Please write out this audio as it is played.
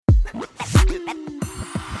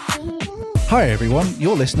Hi everyone,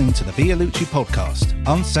 you're listening to the Vialucci podcast,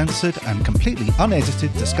 uncensored and completely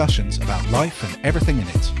unedited discussions about life and everything in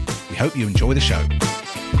it. We hope you enjoy the show.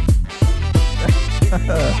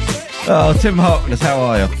 Oh, Tim Harkness, how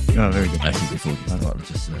are you? Oh, very good. Actually, before we start,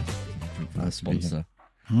 just drink from the sponsor.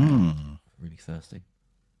 Really thirsty.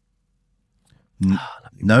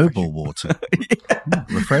 Noble water.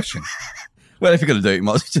 Refreshing. Well, if you're going to do it, you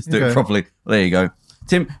might as well just do it properly. Well, there you go.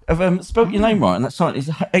 Tim, I've spelt your name right, and that's right. It's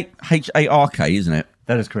Hark, isn't it?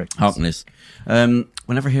 That is correct. Harkness.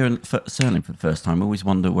 Whenever I hear a surname for the first time, I always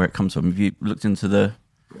wonder where it comes from. Have you looked into the...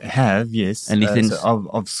 Yes. Anything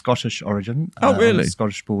of Scottish origin. Oh, really?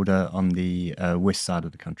 Scottish border on the west side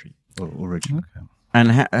of the country, originally. Okay.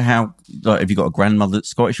 And how like, have you got a grandmother that's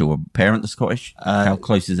Scottish or a parent that's Scottish? How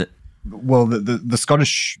close is it? Well, the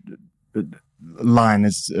Scottish line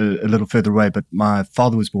is a little further away, but my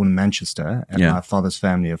father was born in Manchester, and my father's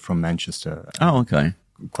family are from Manchester. Oh, okay.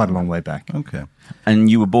 Quite a long way back. Okay. And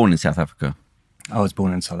you were born in South Africa? I was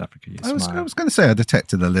born in South Africa, yes. I was going to say I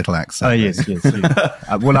detected a little accent. Oh, yes.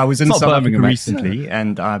 Well, I was in South Africa recently,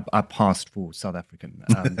 and I passed for South African.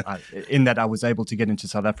 In that I was able to get into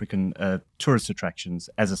South African tourist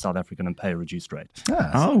attractions as a South African and pay a reduced rate.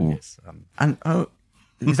 Yes.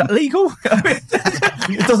 Is that legal?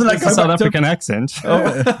 It doesn't like a South African accent.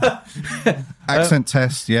 Accent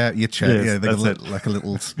test, you check. Yes, yeah, they got like a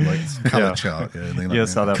little colour chart. Yeah,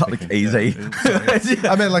 South African. Easy.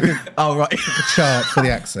 I mean, like a right. a chart for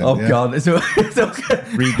the accent. Oh, God. It's okay.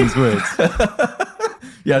 Read these words.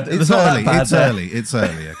 Yeah, It's early. It's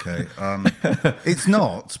early, okay. It's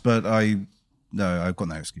not, but I've got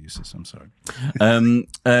no excuses. I'm sorry.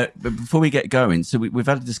 But before we get going, so we've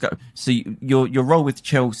had a discussion. So your role with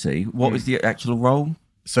Chelsea, what was the actual role?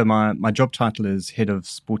 So my job title is Head of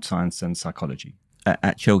Sports Science and Psychology.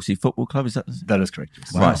 At Chelsea Football Club, is that? That is correct.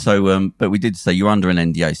 Yes. Right. So, but we did say you're under an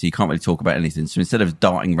NDA, so you can't really talk about anything. So instead of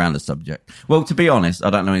darting around the subject, well, to be honest,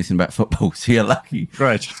 I don't know anything about football, so you're lucky.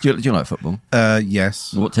 Great. Do you like football?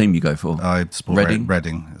 Yes. What team you go for? I support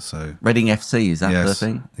Reading. So Reading FC, is that the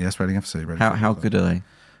thing? Yes, Reading FC. How good are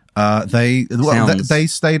they? They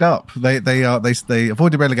stayed up. They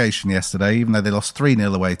avoided relegation yesterday, even though they lost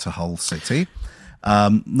 3-0 away to Hull City.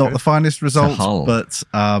 Not the finest result,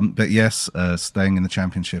 but yes, staying in the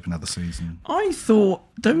Championship another season. I thought,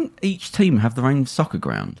 don't each team have their own soccer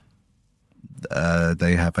ground?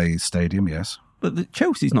 They have a stadium, yes, but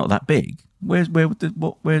Chelsea's not that big. Where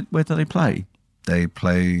do they play? They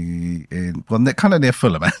play in they're kind of near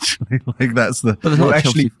Fulham actually. Like that's the. But they're not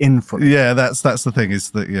actually in Fulham. Yeah, that's the thing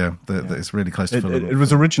is that that it's really close to Fulham. It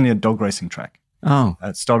was originally a dog racing track. Oh,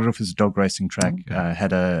 it started off as a dog racing track. Okay.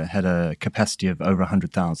 Had a capacity of over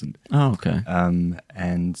 100,000. Oh, okay.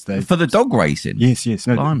 And they for the dog racing. Yes.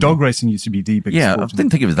 No, dog racing used to be the biggest. Yeah, I didn't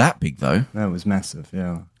think it was that big though. No, it was massive.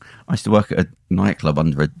 Yeah. I used to work at a nightclub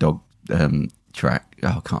under a dog track. Oh,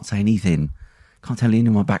 I can't say anything. Can't tell you any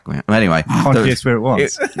of my background. Anyway, can't guess where it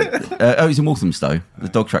was. It was in Walthamstow. The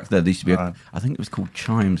dog track there. There used to be. I think it was called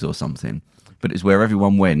Chimes or something. But it's where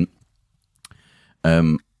everyone went.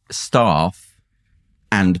 Staff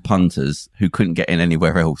and punters who couldn't get in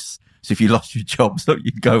anywhere else. So if you lost your job, so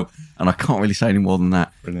you'd go, and I can't really say any more than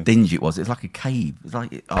that. Brilliant. Dingy it was. It's like a cave. It's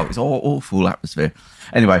like it's all awful atmosphere.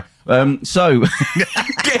 Anyway, so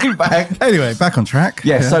getting back. Anyway, back on track.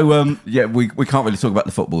 Yeah. So we can't really talk about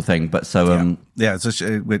the football thing, but so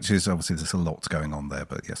which is obviously there's a lot going on there,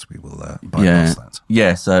 but yes, we will bypass that.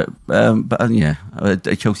 Yeah. So are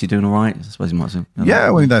Chelsea doing all right? I suppose you might say. Yeah,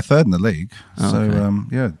 well, they're third in the league.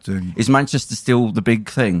 Okay. Is Manchester still the big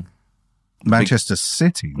thing? Manchester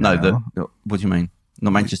City now. No, what do you mean? Not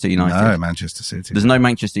Manchester United? No, Manchester City. There's no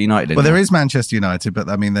Manchester United anymore. Well, there is Manchester United, but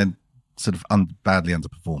I mean, they're sort of badly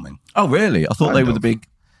underperforming. Oh, really? I thought they were the big...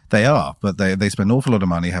 They are, but they spend an awful lot of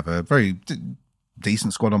money, have a very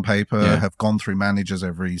decent squad on paper, have gone through managers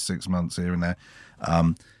every 6 months here and there.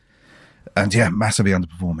 And massively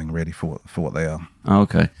underperforming really for what they are. Oh,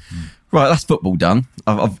 okay. Right, that's football done.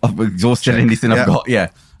 I've exhausted anything I've got. Yeah.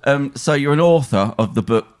 So you're an author of the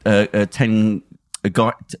book 10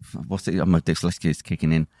 what's it? My dyslexia is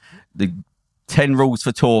kicking in. The 10 Rules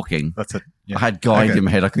for Talking. That's it. Yeah. I had guide in my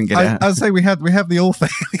head. I couldn't get it out. I'd say we have the author.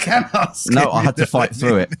 We can ask. No, I had to fight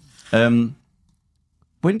through it. When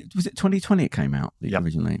was it? 2020 it came out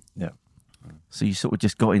originally. Yeah. So you sort of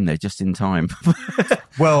just got in there just in time.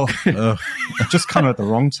 Well, just kind of at the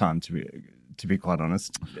wrong time to be quite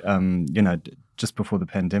honest. just before the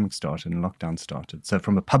pandemic started and lockdown started. So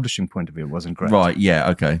from a publishing point of view, it wasn't great. Right, yeah,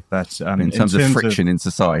 okay. But in terms of friction in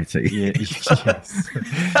society. Yeah, yes.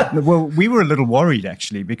 Well, we were a little worried,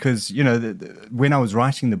 actually, because, when I was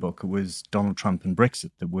writing the book, it was Donald Trump and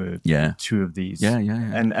Brexit that were two of these. Yeah.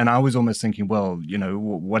 And I was almost thinking, well,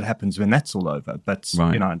 what happens when that's all over? But,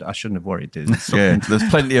 I shouldn't have worried. There's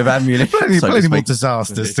plenty of ammunition. plenty more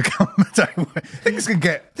disasters to come. Things can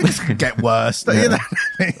get worse. You know?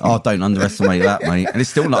 Oh, don't underestimate that, mate. And it's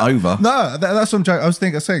still not over. No, that's what I'm joking. I was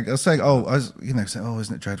saying,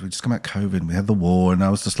 isn't it dreadful? We just come out of COVID, we had the war, and I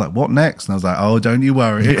was just like, what next? And I was like, oh, don't you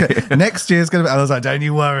worry. Next year's going to be, I was like, don't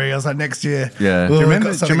you worry. I was like, next year. Yeah. Do you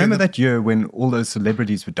remember that year when all those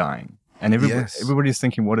celebrities were dying? And everybody's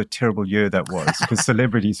thinking what a terrible year that was because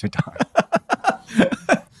celebrities were dying.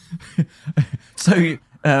 So,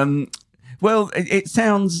 it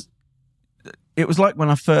sounds, it was like when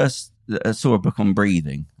I first saw a book on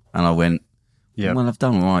breathing and I went, well, I've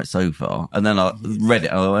done all right so far. And then I read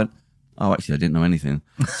it and I went, oh, actually, I didn't know anything.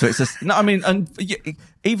 So it's just, and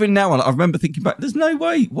even now, I remember thinking back, there's no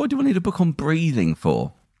way. What do I need a book on breathing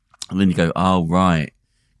for? And then you go, oh, right,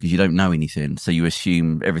 because you don't know anything. So you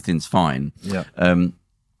assume everything's fine. Yeah.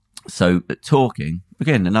 So talking,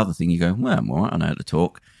 again, another thing you go, well, I'm all right, I know how to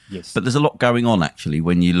talk. Yes. But there's a lot going on, actually,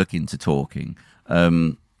 when you look into talking.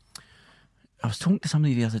 I was talking to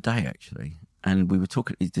somebody the other day, actually, and we were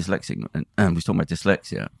talking, he's dyslexic, and we were talking about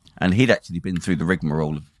dyslexia, and he'd actually been through the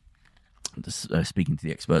rigmarole of speaking to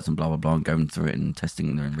the experts and blah, blah, blah, and going through it and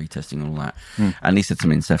testing and retesting and all that. And he said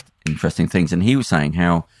some interesting things, and he was saying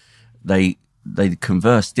how they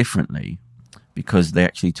converse differently because they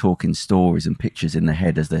actually talk in stories and pictures in their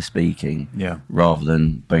head as they're speaking, rather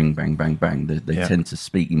than bang, bang, bang, bang. They tend to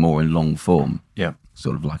speak more in long form,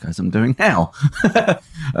 sort of like as I'm doing now.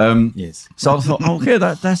 Yes. So I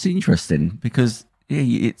thought, that's interesting because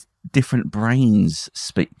it's different brains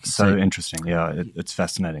speak. So interesting, it's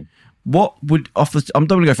fascinating. What would I'm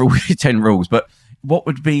don't want to go for all 10 rules, but what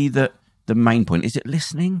would be the main point? Is it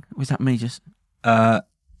listening? Was that me just? I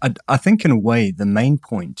think in a way the main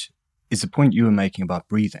point is the point you were making about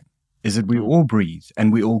breathing, is that we all breathe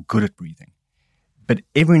and we're all good at breathing. But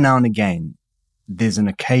every now and again, there's an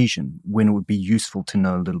occasion when it would be useful to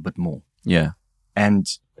know a little bit more. Yeah. And,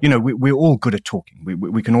 we're all good at talking.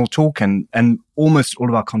 We can all talk and almost all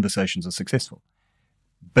of our conversations are successful.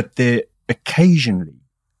 But there occasionally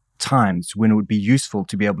times when it would be useful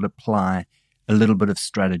to be able to apply a little bit of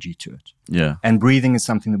strategy to it. Yeah. And breathing is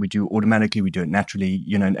something that we do automatically. We do it naturally,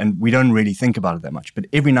 and we don't really think about it that much. But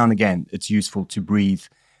every now and again, it's useful to breathe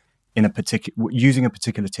in using a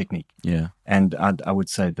particular technique. Yeah. And I would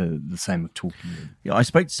say the same with talking. Yeah, I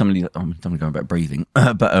spoke to somebody, I'm not going to go about breathing,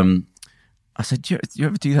 but I said, do you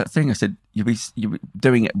ever do that thing? I said, you'll be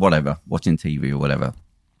doing it, whatever, watching TV or whatever,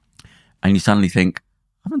 and you suddenly think,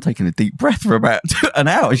 I haven't taken a deep breath for about an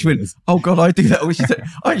hour. She went, oh God, I do that.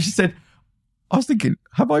 She said, I was thinking,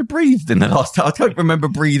 have I breathed in the last time? I don't remember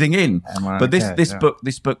breathing in. But this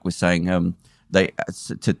book was saying they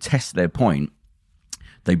to test their point,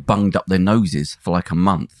 they bunged up their noses for like a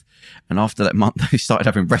month. And after that month, they started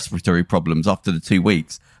having respiratory problems after the 2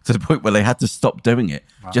 weeks, to the point where they had to stop doing it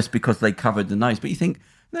just because they covered the nose. But you think,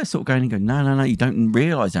 they're sort of going and going, no, you don't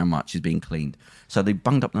realise how much is being cleaned. So they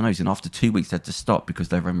bunged up the nose, and after 2 weeks, they had to stop because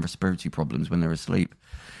they were having respiratory problems when they were asleep.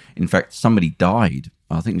 In fact, somebody died,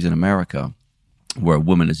 I think it was in America, where a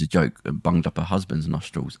woman, as a joke, bunged up her husband's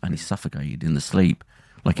nostrils and he suffocated in the sleep.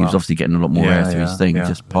 Like he was obviously getting a lot more air through his thing,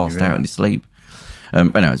 just passed out in his sleep.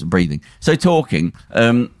 But no, it's breathing. So talking.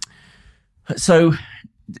 So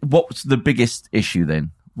what's the biggest issue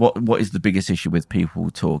then? What is the biggest issue with people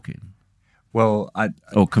talking? Well,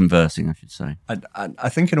 or conversing, I should say. I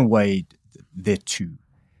think in a way there are two.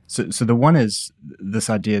 So the one is this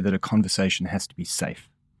idea that a conversation has to be safe,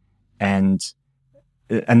 and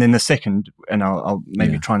then the second, and I'll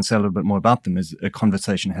maybe try and say a little bit more about them, is a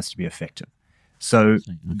conversation has to be effective. So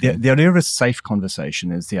the idea of a safe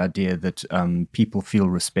conversation is the idea that people feel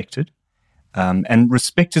respected. And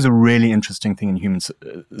respect is a really interesting thing in human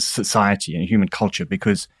society and human culture,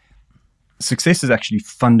 because success is actually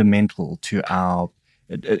fundamental to our.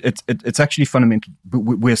 It's actually fundamental.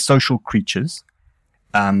 We're social creatures.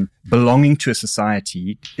 Belonging to a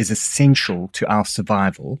society is essential to our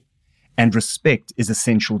survival, and respect is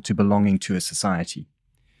essential to belonging to a society.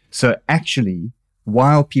 So actually,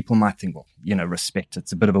 while people might think, well, respect,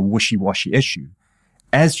 it's a bit of a wishy-washy issue,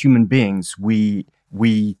 as human beings, we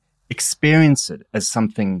experience it as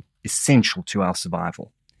something essential to our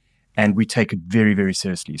survival, and we take it very, very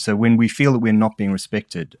seriously. So when we feel that we're not being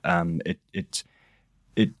respected,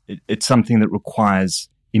 it's something that requires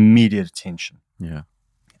immediate attention. Yeah.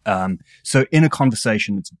 So in a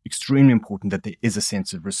conversation, it's extremely important that there is a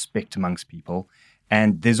sense of respect amongst people.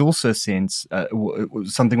 And there's also a sense,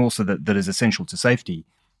 something also that is essential to safety,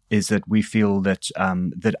 is that we feel that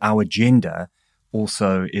that our agenda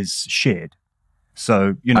also is shared.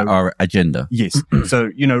 So, our agenda. Yes.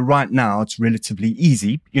 So, right now it's relatively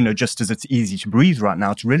easy, just as it's easy to breathe right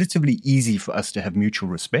now, it's relatively easy for us to have mutual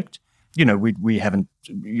respect. We haven't,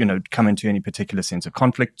 come into any particular sense of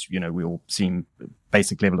conflict. We all seem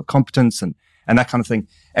basic level of competence and that kind of thing.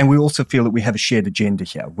 And we also feel that we have a shared agenda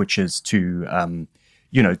here, which is to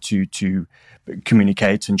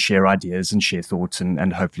communicate and share ideas and share thoughts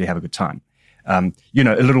and hopefully have a good time. A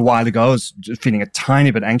little while ago, I was just feeling a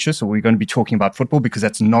tiny bit anxious. So we're going to be talking about football because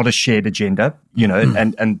that's not a shared agenda,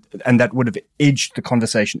 and that would have edged the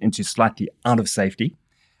conversation into slightly out of safety.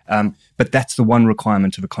 But that's the one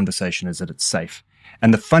requirement of a conversation, is that it's safe.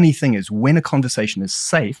 And the funny thing is, when a conversation is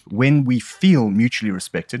safe, when we feel mutually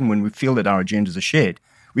respected and when we feel that our agendas are shared,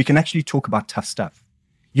 we can actually talk about tough stuff.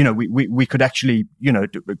 We could actually,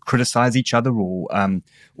 criticize each other or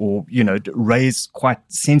raise quite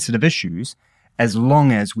sensitive issues, as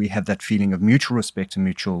long as we have that feeling of mutual respect and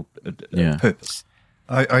mutual purpose.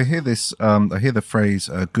 I hear this. I hear the phrase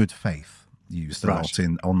 "good faith" used a lot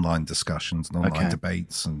in online discussions and online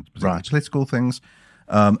debates and political things.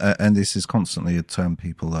 And this is constantly a term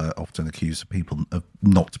people often accuse of people of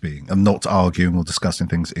not arguing or discussing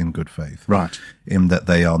things in good faith. Right. In that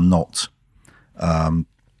they are not.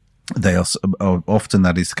 They are often,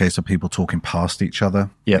 that is the case of people talking past each other.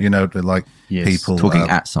 Yeah. They're like people talking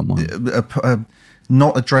at someone,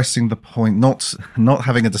 not addressing the point, not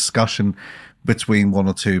having a discussion between one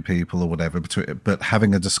or two people or whatever, but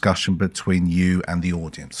having a discussion between you and the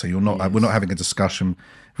audience. So we're not having a discussion.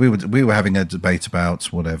 We were having a debate about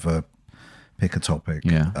whatever, pick a topic.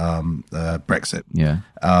 Yeah. Brexit. Yeah.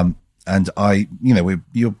 And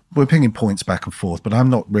we're pinging points back and forth, but I'm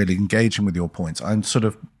not really engaging with your points. I'm sort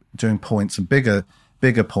of doing points and bigger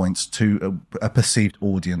points to a perceived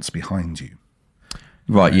audience behind you.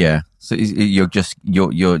 Right. Yeah. So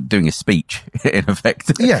you're doing a speech in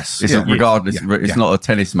effect. Yes. It's regardless. It's not a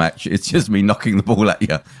tennis match. It's just me knocking the ball at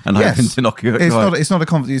you and hoping to knock you. It's not a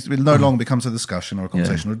conversation. It no longer becomes a discussion or a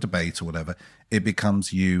conversation or a debate or whatever. It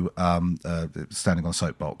becomes you standing on a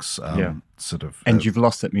soapbox. Sort of. And you've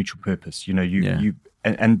lost that mutual purpose.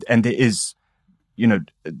 And there is.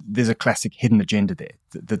 There's a classic hidden agenda there.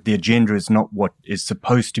 That the agenda is not what is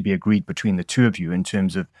supposed to be agreed between the two of you in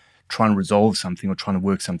terms of trying to resolve something or trying to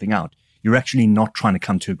work something out. You're actually not trying to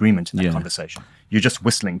come to agreement in that conversation. You're just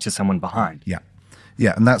whistling to someone behind. Yeah.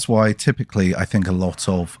 Yeah, and that's why typically I think a lot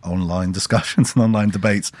of online discussions and online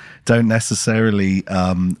debates don't necessarily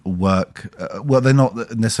work. They're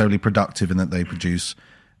not necessarily productive in that they produce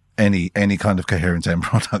any kind of coherent end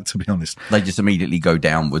product, to be honest. They just immediately go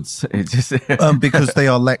downwards. It's just because they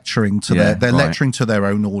are lecturing to lecturing to their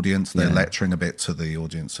own audience. They're lecturing a bit to the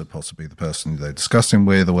audience of possibly the person they're discussing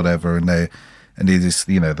with or whatever. And it is,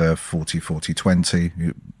 the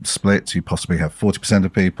 40-40-20 split. You possibly have 40%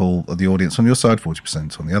 of people of the audience on your side,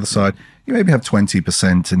 40% on the other side. You maybe have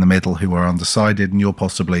 20% in the middle who are undecided, and you're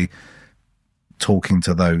possibly talking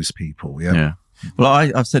to those people. Yeah. Yeah. Well,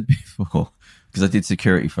 I've said before, because I did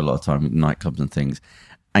security for a lot of time with nightclubs and things.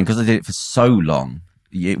 And because I did it for so long,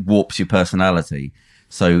 it warps your personality.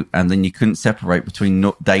 So, and then you couldn't separate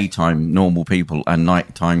between daytime normal people and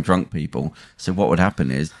nighttime drunk people. So what would happen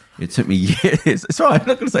is, it took me years. Sorry, I'm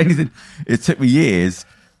not going to say anything. It took me years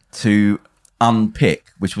to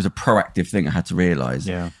unpick, which was a proactive thing I had to realize,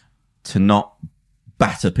 to not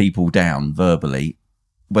batter people down verbally,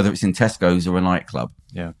 whether it's in Tesco's or a nightclub.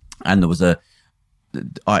 Yeah. And there was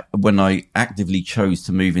when I actively chose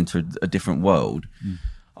to move into a different world,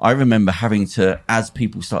 I remember having to, as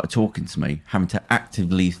people started talking to me, having to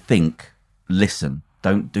actively think, listen,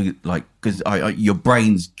 don't do because your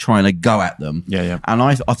brain's trying to go at them. Yeah. And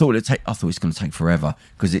I thought it's going to take forever,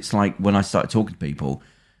 because it's like when I started talking to people,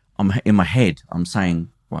 I'm in my head, I'm saying,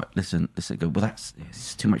 right, listen, go, well,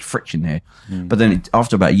 it's too much friction here. But then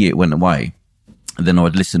after about a year, it went away. And then I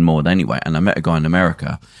would listen more anyway. And I met a guy in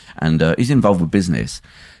America, and he's involved with business.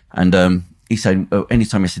 And he said,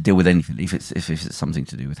 anytime he has to deal with anything, if it's something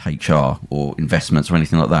to do with HR or investments or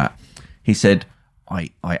anything like that, he said, I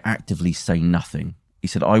actively say nothing. He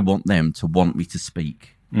said, I want them to want me to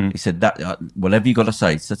speak. He said that whatever you got to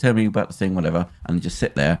say, so tell me about the thing, whatever, and just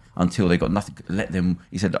sit there until they got nothing. Let them.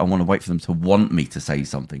 He said, I want to wait for them to want me to say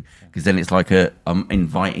something, because then it's like I'm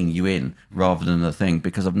inviting you in rather than a thing.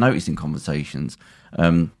 Because I've noticed in conversations,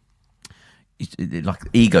 like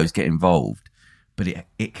egos get involved, but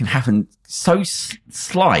it can happen so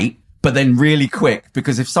slight, but then really quick.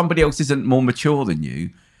 Because if somebody else isn't more mature than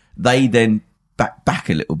you, they then back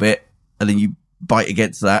a little bit, and then you bite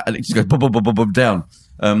against that, and it just goes boom, boom, boom, boom, boom, down.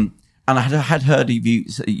 And I had heard of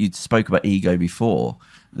you spoke about ego before,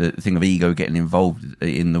 the thing of ego getting involved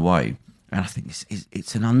in the way. And I think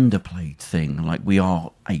it's an underplayed thing. Like, we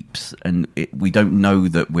are apes, and we don't know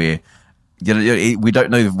that we don't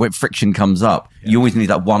know that when friction comes up. Yeah. You always need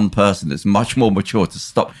that one person that's much more mature to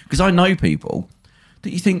stop. Because I know people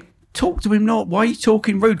that you think, talk to him not. Why are you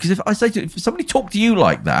talking rude? Because if somebody talked to you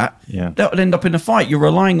like that, that would end up in a fight. You're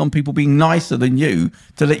relying on people being nicer than you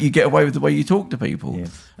to let you get away with the way you talk to people.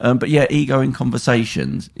 Yeah. But ego in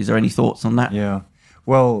conversations. Is there any thoughts on that? Yeah.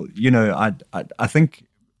 Well, I think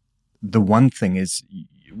the one thing is,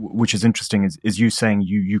 which is interesting, is you saying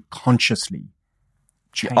you consciously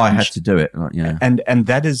change. I had to do it. Yeah. And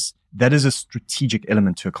that is a strategic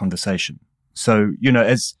element to a conversation. So,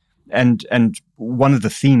 and one of the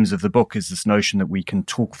themes of the book is this notion that we can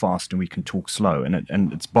talk fast and we can talk slow. And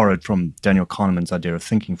it's borrowed from Daniel Kahneman's idea of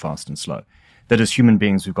thinking fast and slow. That as human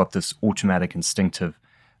beings, we've got this automatic, instinctive,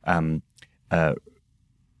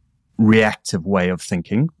 reactive way of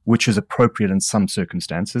thinking, which is appropriate in some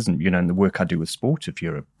circumstances. And, in the work I do with sport, if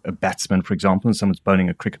you're a batsman, for example, and someone's bowling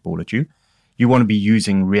a cricket ball at you, you want to be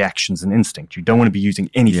using reactions and instinct. You don't want to be using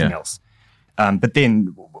anything else. But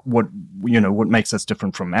then what makes us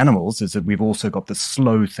different from animals is that we've also got this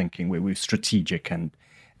slow thinking where we're strategic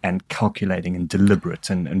and calculating and deliberate,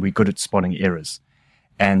 and we're good at spotting errors.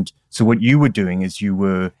 And so what you were doing is you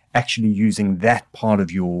were actually using that part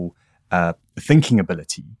of your thinking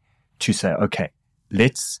ability to say, okay,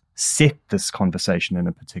 let's set this conversation in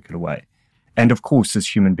a particular way. And of course, as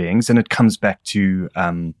human beings, and it comes back to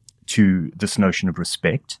this notion of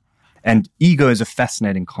respect. And ego is a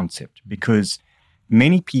fascinating concept because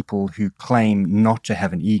many people who claim not to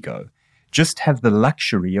have an ego just have the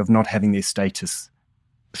luxury of not having their status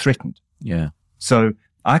threatened. Yeah. So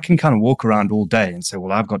I can kind of walk around all day and say,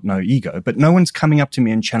 well, I've got no ego, but no one's coming up to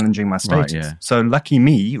me and challenging my status. Right, yeah. So lucky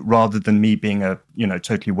me, rather than me being a,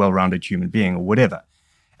 totally well-rounded human being or whatever.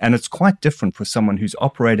 And it's quite different for someone who's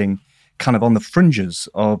operating kind of on the fringes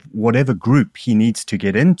of whatever group he needs to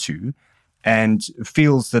get into and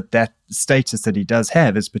feels that status that he does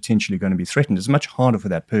have is potentially going to be threatened. It's much harder for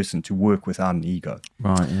that person to work without an ego.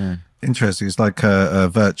 Right, yeah. Interesting. It's like a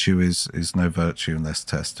virtue is no virtue unless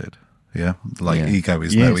tested. Yeah, ego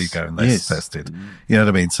is no ego unless tested. You know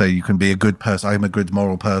what I mean? So you can be a good person. I'm a good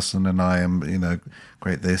moral person, and I am,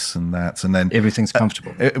 great this and that, and then everything's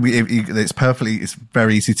comfortable. It's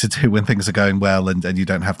very easy to do when things are going well, and you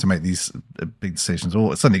don't have to make these big decisions,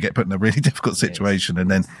 or suddenly get put in a really difficult situation,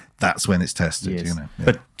 and then that's when it's tested. Yes.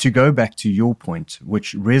 But to go back to your point,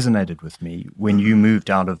 which resonated with me when you moved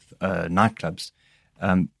out of nightclubs,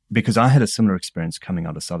 because I had a similar experience coming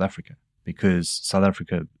out of South Africa. Because South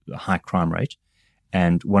Africa, a high crime rate,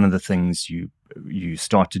 and one of the things you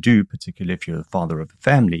start to do, particularly if you're the father of a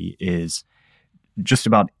family, is just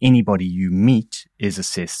about anybody you meet is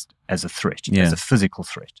assessed as a threat, as a physical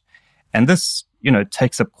threat. And this,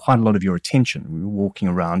 takes up quite a lot of your attention. We're walking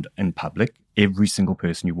around in public. Every single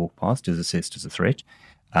person you walk past is assessed as a threat.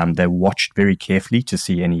 They're watched very carefully to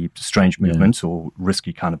see any strange movements or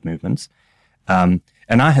risky kind of movements.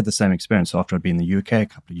 And I had the same experience after I'd been in the UK a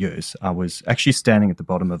couple of years. I was actually standing at the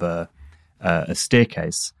bottom of a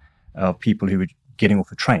staircase of people who were getting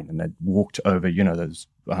off a train, and they'd walked over, those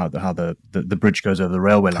how the bridge goes over the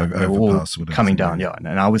railway line. They were all coming down,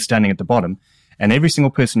 and I was standing at the bottom, and every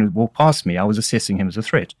single person who walked past me, I was assessing him as a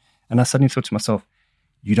threat. And I suddenly thought to myself,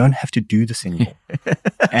 you don't have to do this anymore.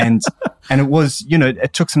 and it was,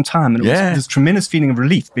 it took some time, and it was this tremendous feeling of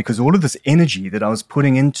relief, because all of this energy that I was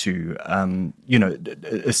putting into,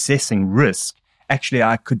 assessing risk, actually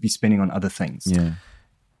I could be spending on other things. Yeah.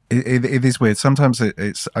 It is weird. Sometimes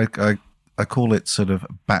I call it sort of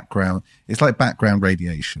background. It's like background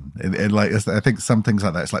radiation. I think some things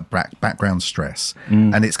like that. It's like background stress,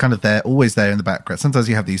 and it's kind of there, always there in the background. Sometimes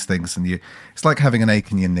you have these things, and it's like having an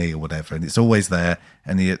ache in your knee or whatever, and it's always there,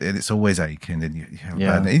 and it's always aching, and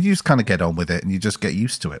you just kind of get on with it, and you just get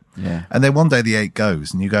used to it. Yeah. And then one day the ache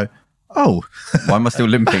goes, and you go, oh, why am I still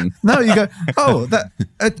limping? No, you go, oh,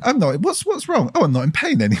 I'm not. What's wrong? Oh, I'm not in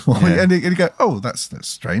pain anymore. Yeah. And you go, oh, that's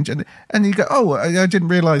strange. And you go, oh, I didn't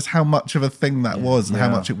realize how much of a thing that was, and how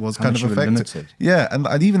much it was kind of affected. Yeah, and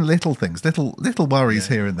even little things, little worries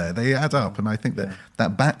here and there, they add up. And I think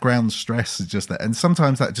that background stress is just there. And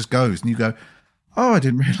sometimes that just goes, and you go, oh, I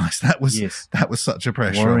didn't realize that was such a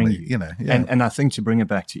pressure on me. Yeah. And I think, to bring it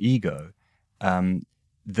back to ego,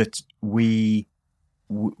 that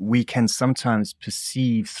we can sometimes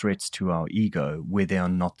perceive threats to our ego where they are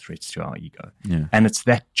not threats to our ego. Yeah. And it's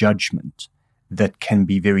that judgment that can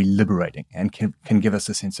be very liberating and can give us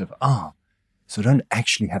a sense of, so I don't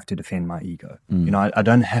actually have to defend my ego. I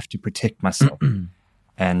don't have to protect myself.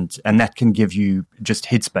 and that can give you just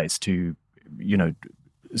headspace to,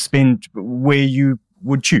 spend where you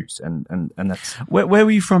would choose. And that's... Where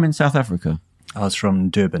were you from in South Africa? I was from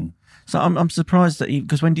Durban. So I'm surprised that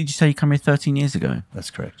because when did you say you came here 13 years ago? That's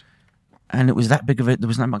correct. And it was that big of it. There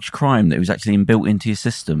was not much crime that was actually inbuilt into your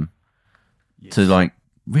system. Yes. To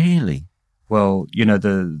really? Well,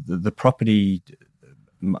 the property,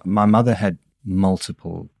 my mother had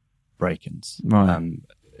multiple break-ins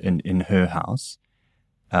in her house.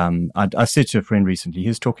 I said to a friend recently, he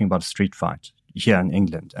was talking about a street fight here in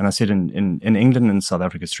England. And I said in England and South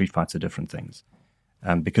Africa, street fights are different things.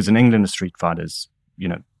 Because in England, a street fight is,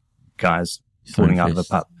 guys falling out of a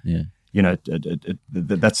pub. Yeah.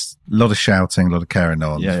 That's a lot of shouting, a lot of carrying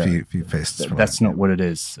on, a few fists. That's not what it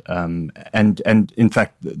is. And in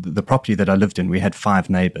fact, the property that I lived in, we had 5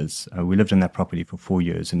 neighbors. We lived in that property for 4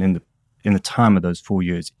 years. And in the time of those 4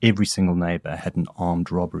 years, every single neighbor had an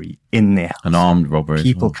armed robbery in their house. An armed robbery.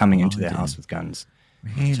 People coming into their house with guns.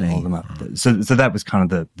 Really? To hold them up. So that was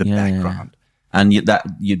kind of the background. And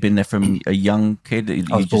you'd been there from a young kid?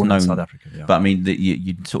 I was born in South Africa, yeah. But I mean,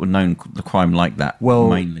 you'd sort of known the crime like that,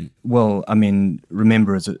 mainly. Well, I mean,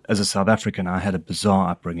 remember, as a South African, I had a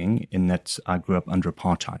bizarre upbringing in that I grew up under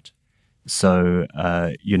apartheid. So,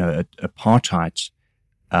 apartheid,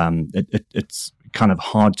 it's kind of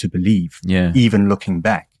hard to believe, even looking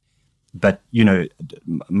back. But,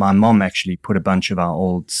 my mom actually put a bunch of our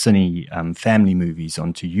old cine family movies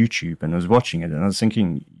onto YouTube, and I was watching it, and I was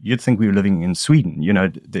thinking, you'd think we were living in Sweden.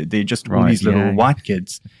 They're just all these little white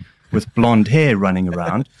kids with blonde hair running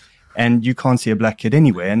around, and you can't see a black kid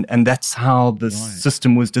anywhere. And that's how the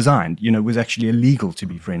system was designed. It was actually illegal to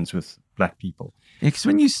be friends with black people. Yeah, because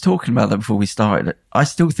when you were talking about that before we started, I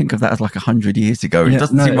still think of that as 100 years ago. It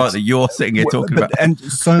doesn't seem right that you're sitting here talking about. And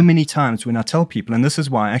so many times when I tell people, and this is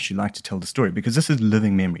why I actually like to tell the story, because this is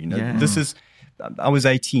living memory. This is, I was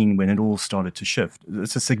 18 when it all started to shift.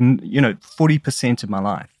 It's 40% of my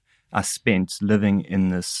life I spent living in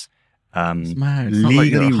this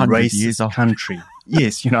legally racist country.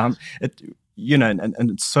 Yes, and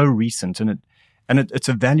it's so recent, and it's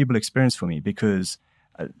a valuable experience for me because.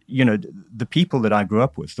 The people that I grew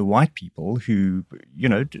up with, the white people who,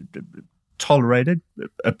 tolerated,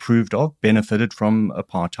 approved of, benefited from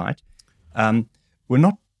apartheid, were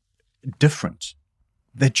not different.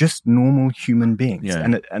 They're just normal human beings.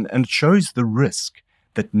 Yeah. And it shows the risk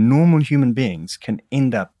that normal human beings can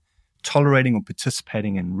end up tolerating or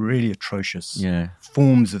participating in really atrocious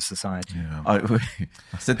forms of society. Yeah.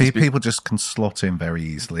 I said people just can slot in very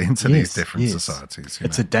easily into these different societies.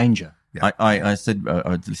 It's a danger. Yeah. I said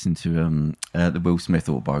I'd listened to the Will Smith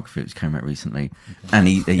autobiography which came out recently, and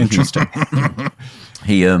he interesting.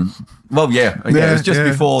 It was just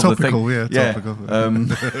before topical, the thing. Topical.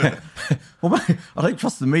 Well, I don't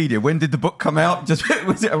trust the media. When did the book come out?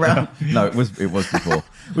 Was it around? No, it was before. Well,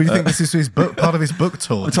 do you think this is his book, part of his book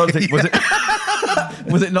tour? I'm trying to think.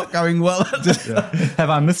 Was it not going well? Have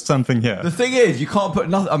I missed something here? The thing is, you can't put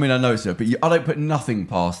nothing. I mean, I know so, but I don't put nothing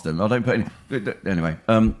past them. I don't put any. Anyway.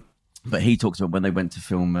 But he talks about when they went to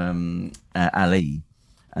film Ali,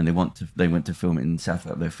 and they went to film it in South.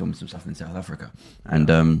 They filmed some stuff in South Africa,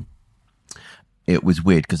 and it was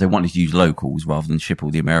weird because they wanted to use locals rather than ship all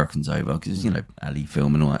the Americans over because Ali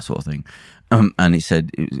film and all that sort of thing. And he said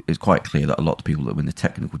it was quite clear that a lot of people that were in the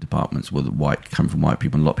technical departments were come from white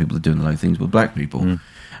people, and a lot of people that are doing a lot of things with black people.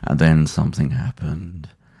 And then something happened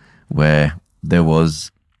where there was.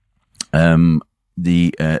 A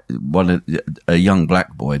young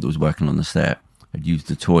black boy that was working on the set had used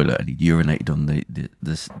the toilet and he'd urinated on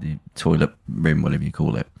the toilet rim, whatever you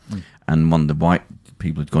call it. And one of the white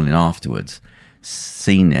people had gone in afterwards,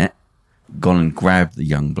 seen it, gone and grabbed the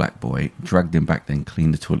young black boy, dragged him back, then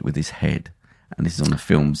cleaned the toilet with his head. And this is on a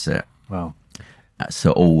film set. Wow!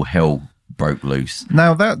 So all hell broke loose.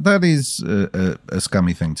 Now that is a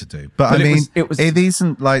scummy thing to do, but I mean, it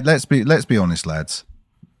isn't like let's be honest, lads.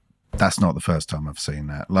 That's not the first time I've seen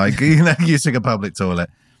that. Using a public toilet,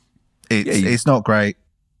 it's not great,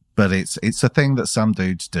 but it's a thing that some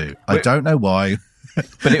dudes do. I don't know why,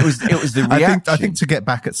 but it was the reaction. I think to get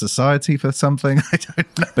back at society for something. I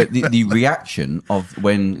don't know. But the reaction of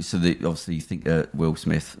when obviously you think Will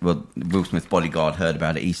Smith's bodyguard heard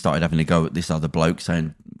about it. He started having a go at this other bloke,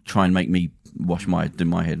 saying, "Try and make me do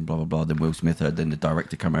my head," and blah blah blah. Then Will Smith heard. Then the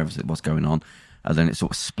director came over and said, "What's going on?" And then it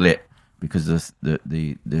sort of split. Because the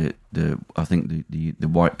I think the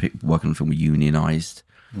white people working on the film were unionised,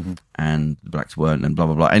 and the blacks weren't, and blah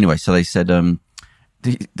blah blah. Anyway, so they said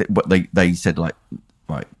they said right,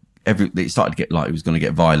 it started to get like it was going to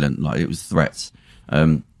get violent, like it was threats.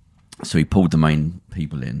 So he pulled the main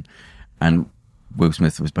people in, and Will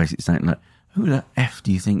Smith was basically saying, like, who the F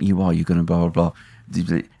do you think you are? You're going to blah, blah,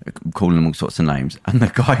 blah, calling them all sorts of names. And the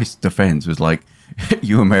guy's defense was like,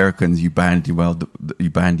 you Americans, you bandy about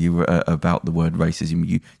the word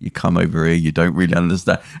racism. You come over here, you don't really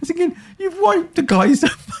understand. I was thinking, you've wiped the guy's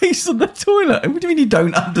face on the toilet. What do you mean you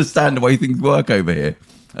don't understand the way things work over here?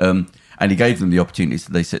 And he gave them the opportunity.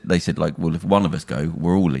 So they said like, well, if one of us go,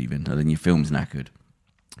 we're all leaving, and then your film's knackered.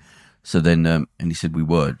 So then, and he said we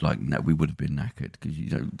would have been knackered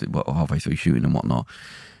because halfway through shooting and whatnot.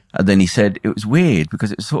 And then he said it was weird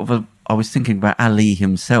because it was sort of I was thinking about Ali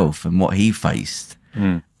himself and what he faced,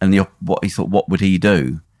 and what he thought, what would he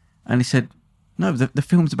do? And he said, no, the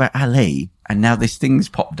film's about Ali, and now this thing's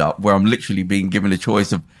popped up where I'm literally being given a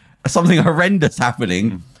choice of something horrendous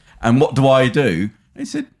happening, and what do I do? And he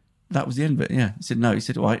said that was the end of it. Yeah, he said no. He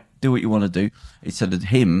said, all right, do what you want to do. He said that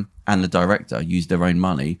him and the director used their own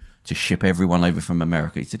money to ship everyone over from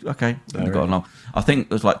America. He said, okay, we've got along. I think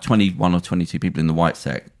there's like 21 or 22 people in the white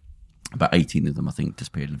sect. About 18 of them, I think,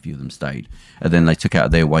 disappeared, and a few of them stayed. And then they took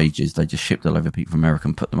out their wages. They just shipped a load of people from America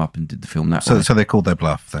and put them up and did the film that way. So they called their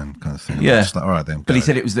bluff then, kind of thing. Yeah. Like, all right then. But he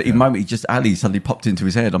said it was the moment Ali suddenly popped into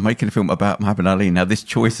his head, I'm making a film about Muhammad Ali. Now this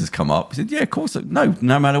choice has come up. He said, yeah, of course. No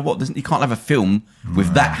matter what, you can't have a film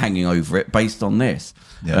with that hanging over it based on this.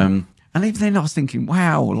 Yeah. And even then I was thinking,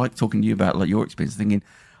 wow, like talking to you about like your experience, thinking,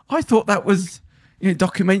 I thought that was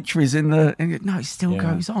documentaries no, it still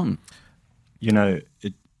goes on.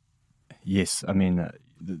 Yes, I mean,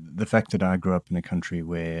 the fact that I grew up in a country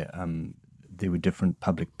where there were different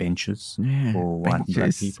public benches for white and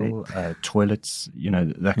black people, toilets,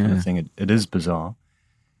 that kind of thing, it is bizarre.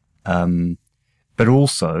 But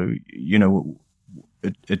also,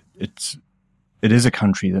 it is a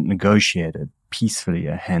country that negotiated peacefully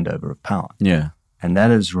a handover of power. Yeah. And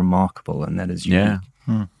that is remarkable, and that is unique.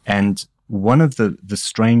 Yeah. And one of the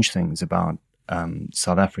strange things about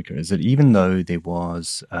South Africa is that even though there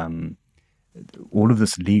was all of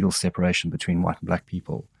this legal separation between white and black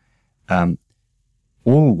people,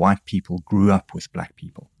 all white people grew up with black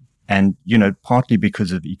people. And, partly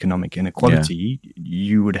because of economic inequality,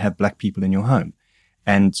 you would have black people in your home.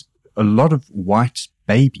 And a lot of white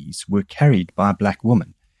babies were carried by a black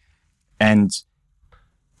woman. And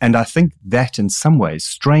I think that in some ways,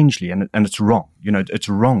 strangely, and it's wrong, it's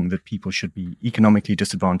wrong that people should be economically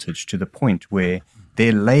disadvantaged to the point where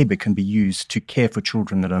their labor can be used to care for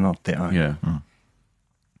children that are not their own. Yeah.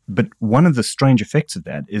 But one of the strange effects of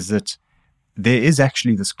that is that there is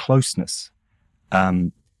actually this closeness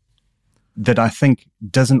that I think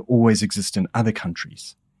doesn't always exist in other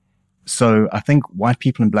countries. So I think white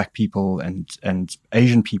people and black people and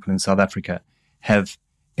Asian people in South Africa have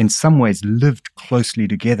in some ways lived closely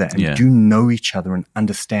together and do know each other and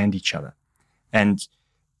understand each other. And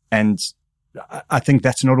I think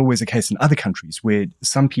that's not always the case in other countries where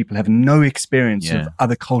some people have no experience of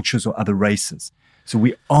other cultures or other races. So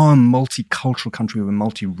we are a multicultural country, we're a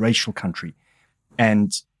multiracial country.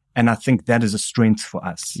 And I think that is a strength for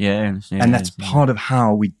us. And that's part of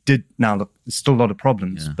how we did. Now, look, there's still a lot of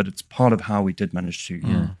problems, but it's part of how we did manage to.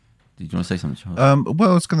 Did you want to say something, Charles?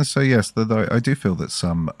 Well, I was going to say yes. Though I do feel that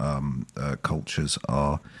some cultures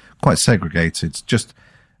are quite segregated.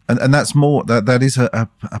 And that's more that is a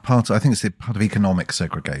part. I think it's a part of economic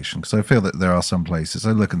segregation, because I feel that there are some places.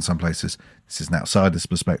 I look in some places. This is an outsider's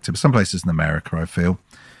perspective. But some places in America, I feel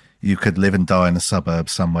you could live and die in a suburb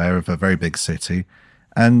somewhere of a very big city,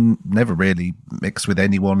 and never really mix with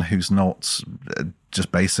anyone who's not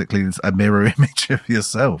just basically a mirror image of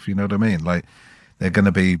yourself. You know what I mean? Like, they're going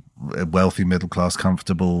to be wealthy, middle class,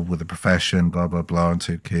 comfortable with a profession, blah, blah, blah, and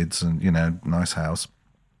 2 kids and, nice house.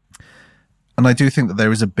 And I do think that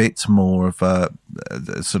there is a bit more of a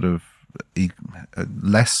sort of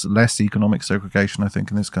less economic segregation, I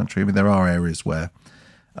think, in this country. I mean, there are areas where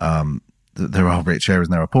there are rich areas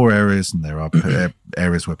and there are poor areas, and there are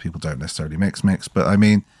areas where people don't necessarily mix. But I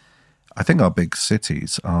mean, I think our big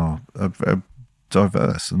cities are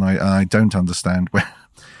diverse, and I don't understand where.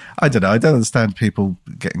 I don't know. I don't understand people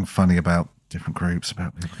getting funny about different groups,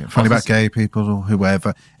 about people getting funny about gay people or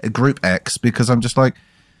whoever, Group X, because I'm just like,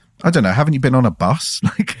 I don't know. Haven't you been on a bus?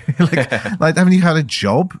 Like, haven't you had a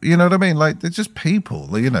job? You know what I mean? Like, they're just people.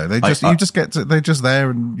 They're just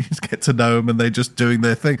there, and you just get to know them, and they're just doing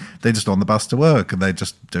their thing. They're just on the bus to work, and they're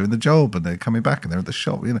just doing the job, and they're coming back, and they're at the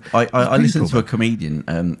shop. I listened to a comedian.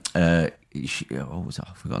 What was it?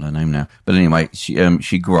 I've forgotten her name now. But anyway,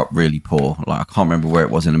 she grew up really poor. Like, I can't remember where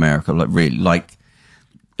it was in America. Like, really, like.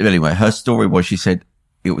 Anyway, her story was, she said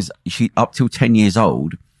she up till 10 years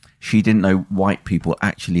old, she didn't know white people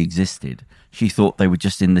actually existed. She thought they were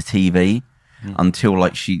just in the TV until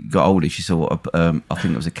like she got older. She saw, I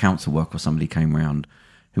think it was a council worker or somebody came around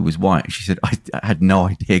who was white. She said, I had no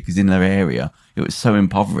idea because in their area, it was so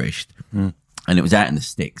impoverished. And it was out in the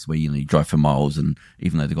sticks where, you drive for miles, and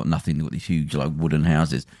even though they've got nothing, they've got these huge like wooden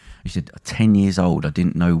houses. She said, 10 years old, I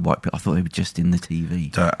didn't know white people. I thought they were just in the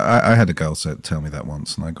TV. So I had a girl tell me that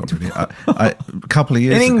once, and I got really... a couple of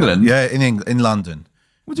years in ago, England? Yeah, in London.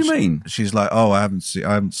 What do you mean? She's like, oh, I haven't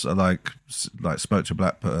like spoke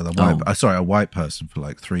to a white person for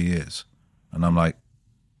like 3 years. And I'm like...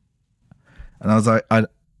 And I was like,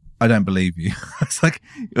 I don't believe you. It's like,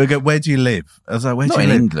 where do you live? I was like, where do you live?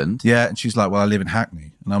 Not in England. Yeah, and she's like, well, I live in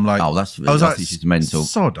Hackney. And I'm like, I was like, she's mental.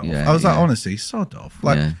 Sod off. Yeah, I was like, honestly, sod off.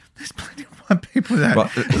 Like, there's plenty of white people there.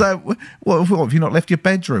 Right. It's like, what have you not left your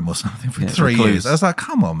bedroom or something for 3 years? I was like,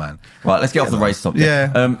 come on, man. Right, let's get off the race topic.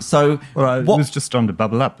 Yeah. So, it was just on to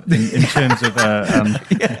bubble up in terms of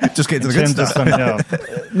just get to the good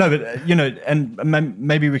stuff. No, but and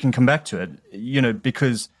maybe we can come back to it.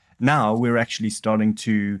 Because now we're actually starting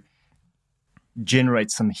to generate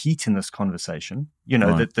some heat in this conversation.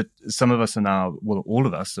 That some of us are now, well, all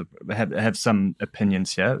of us have some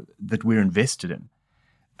opinions here that we're invested in.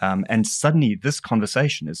 And suddenly this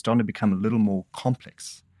conversation is starting to become a little more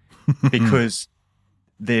complex because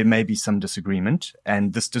there may be some disagreement,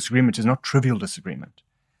 and this disagreement is not trivial disagreement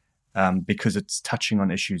because it's touching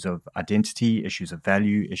on issues of identity, issues of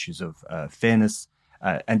value, issues of fairness,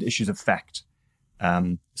 and issues of fact.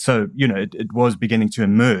 So, it was beginning to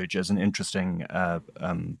emerge as an interesting,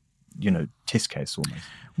 test case almost.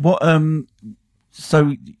 What,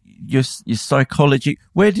 so your psychology,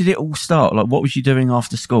 where did it all start? Like, what was you doing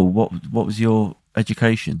after school? What was your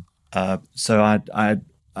education? So I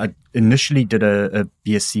initially did a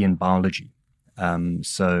BSc in biology.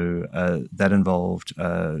 So that involved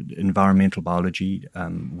environmental biology.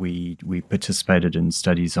 We participated in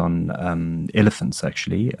studies on elephants,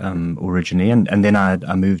 actually, originally, and then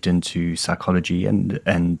I moved into psychology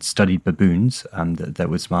and studied baboons. That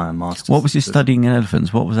was my master's. What was you studying in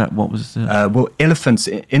elephants? What was that? What was well, elephants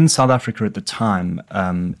in South Africa at the time.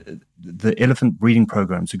 The elephant breeding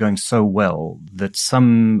programs were going so well that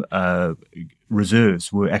some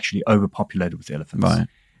reserves were actually overpopulated with elephants. Right.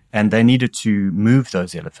 And they needed to move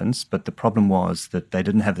those elephants, but the problem was that they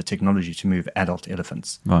didn't have the technology to move adult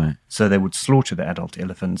elephants. Right. So they would slaughter the adult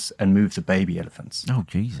elephants and move the baby elephants. Oh,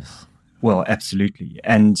 Jesus. Well, absolutely.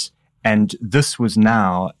 And this was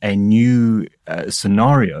now a new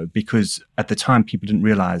scenario because at the time people didn't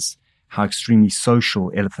realize how extremely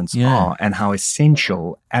social elephants are and how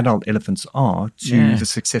essential adult elephants are to the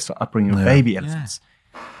successful upbringing of baby elephants.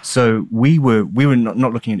 So we were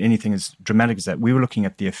not looking at anything as dramatic as that. We were looking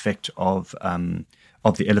at the effect of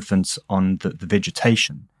the elephants on the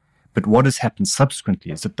vegetation. But what has happened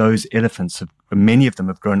subsequently is that those elephants, many of them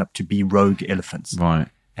have grown up to be rogue elephants. Right.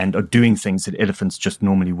 And are doing things that elephants just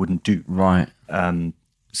normally wouldn't do. Right.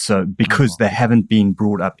 So because they haven't been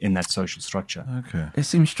brought up in that social structure. Okay. It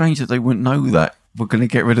seems strange that they wouldn't know that. We're going to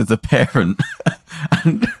get rid of the parent.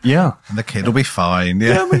 And the kid will be fine.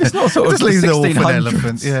 Yeah, I mean, it's not sort of just leave the orphan 1600s.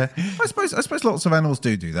 elephant. Yeah, I suppose lots of animals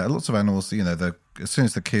do that. Lots of animals, as soon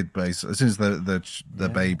as the kid as soon as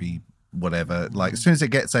the baby, whatever, like as soon as it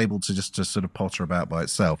gets able to just sort of potter about by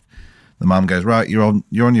itself, the mum goes, right, you're on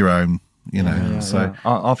your own.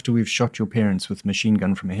 After we've shot your parents with a machine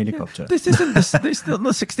gun from a helicopter. This isn't this is not the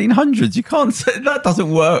 1600s. You can't say that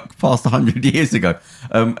doesn't work past 100 years ago.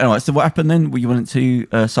 Anyway, so what happened then? You went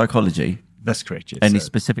into psychology. That's correct. Yes. Any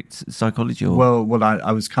specific psychology? Or? Well,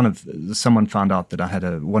 I was someone found out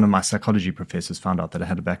that one of my psychology professors found out that I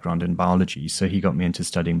had a background in biology, so he got me into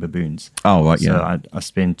studying baboons. Oh, right, yeah. So I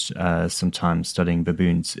spent some time studying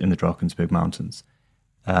baboons in the Drakensberg Mountains.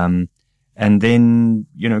 And then,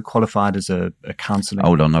 qualified as a counselling.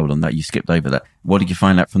 Hold on. That you skipped over that. What did you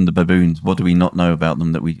find out from the baboons? What do we not know about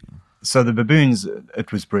them that we... So the baboons,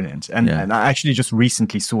 it was brilliant. And I actually just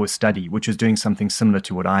recently saw a study which was doing something similar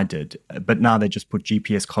to what I did. But now they just put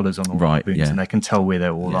GPS collars on all the baboons and they can tell where they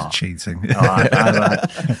all are. Cheating.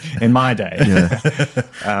 In my day,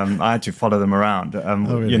 I had to follow them around,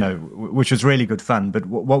 really? Which was really good fun. But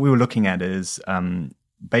what we were looking at is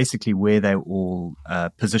basically where they all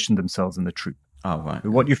positioned themselves in the troop. Oh, right.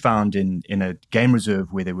 What you found in a game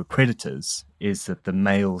reserve where there were predators is that the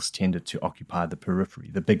males tended to occupy the periphery.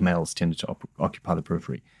 The big males tended to occupy the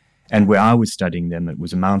periphery. And where I was studying them, it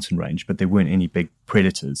was a mountain range, but there weren't any big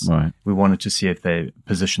predators. Right. We wanted to see if they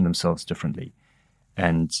positioned themselves differently.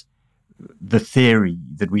 And the theory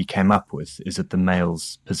that we came up with is that the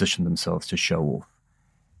males position themselves to show off.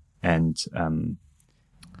 And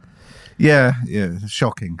Yeah,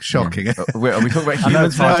 shocking. Yeah. Are we talking about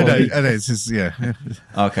humans? No, it is. Yeah.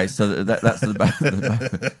 Okay, so that's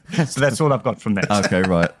the So that's all I've got from that. Okay,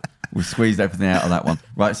 right. We squeezed everything out of that one.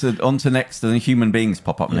 Right, so on to next, the human beings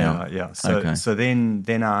pop up now. Yeah. So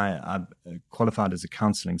then I qualified as a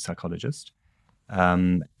counselling psychologist,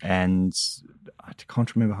 and I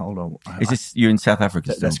can't remember how old I was. Is this you in South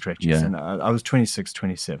Africa still? That's correct, yes. Yeah. And I was 26,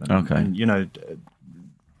 27. Okay. And,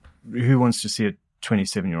 who wants to see a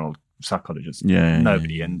 27-year-old psychologist? Yeah.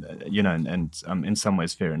 Nobody. Yeah. And in some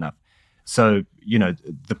ways, fair enough. So,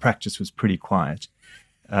 the practice was pretty quiet.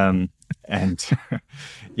 And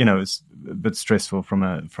it's a bit stressful from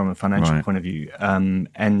a financial point of view.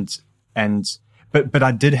 But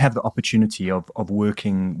I did have the opportunity of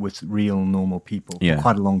working with real normal people for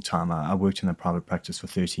quite a long time. I worked in a private practice for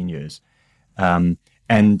 13 years, and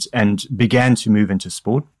began to move into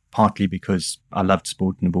sport, partly because I loved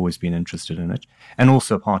sport and have always been interested in it, and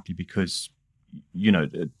also partly because a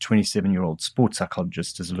 27-year-old sports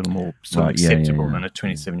psychologist is a little more acceptable than a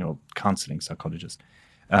 27-year-old counselling psychologist.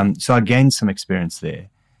 So I gained some experience there.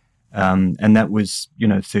 And that was,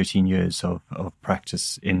 13 years of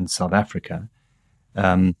practice in South Africa.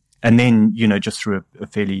 And then, just through a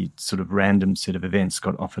fairly sort of random set of events,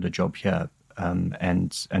 got offered a job here,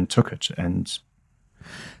 and took it. And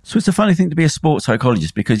so it's a funny thing to be a sports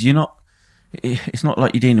psychologist, because it's not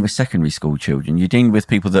like you're dealing with secondary school children. You're dealing with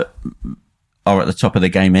people that are at the top of the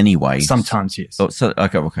game anyway. Sometimes, yes.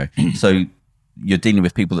 Okay. So you're dealing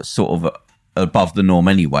with people that sort of above the norm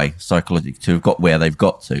anyway, psychologically, to have got where they've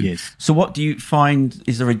got to. Yes. So what do you find,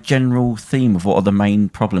 is there a general theme of what are the main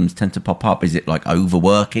problems tend to pop up? Is it like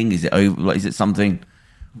overworking? Is it something,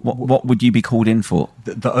 what would you be called in for?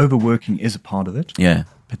 The overworking is a part of it. Yeah.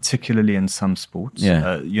 Particularly in some sports.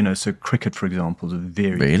 Yeah. So cricket, for example, is a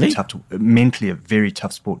very tough, mentally a very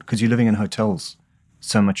tough sport, because you're living in hotels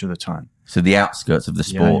so much of the time. So the outskirts of the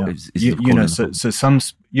sport is so some, I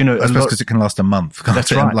suppose because it can last a month. That's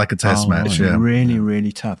right. Like a test match. Yeah. Really,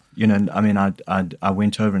 really tough. I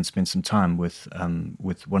went over and spent some time with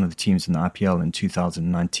one of the teams in the IPL in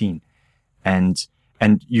 2019, and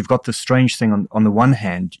you've got the strange thing on the one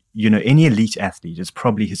hand, any elite athlete is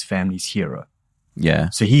probably his family's hero. Yeah.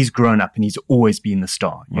 So he's grown up and he's always been the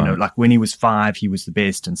star. Like when he was 5, he was the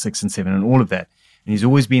best, and 6 and 7 and all of that. And he's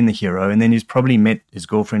always been the hero. And then he's probably met his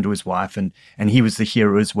girlfriend or his wife, and he was the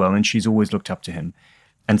hero as well. And she's always looked up to him.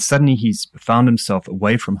 And suddenly he's found himself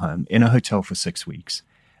away from home in a hotel for 6 weeks.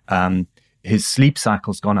 His sleep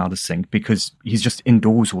cycle's gone out of sync because he's just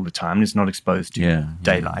indoors all the time and is not exposed to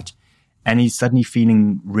daylight. And he's suddenly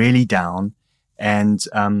feeling really down, and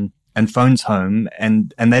phones home,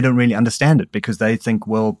 and they don't really understand it, because they think,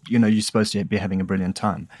 well, you're supposed to be having a brilliant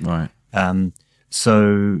time. Right.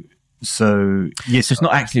 So yes, so it's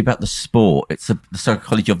not actually about the sport. It's the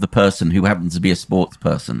psychology of the person who happens to be a sports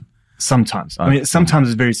person. Sometimes, sometimes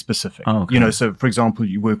it's very specific. Oh, okay. So for example,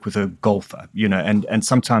 you work with a golfer, and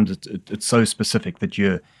sometimes it's so specific that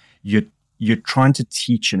you're trying to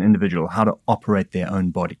teach an individual how to operate their own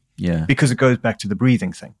body. Yeah. Because it goes back to the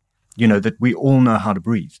breathing thing. That we all know how to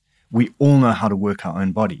breathe. We all know how to work our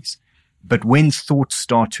own bodies. But when thoughts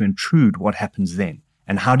start to intrude, what happens then?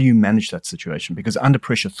 And how do you manage that situation? Because under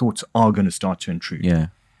pressure, thoughts are going to start to intrude. Yeah.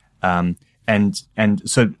 And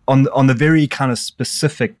so on the very kind of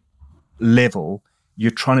specific level,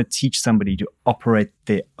 you're trying to teach somebody to operate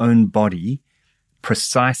their own body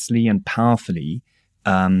precisely and powerfully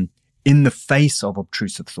in the face of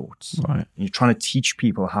obtrusive thoughts. Right. And you're trying to teach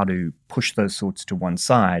people how to push those thoughts to one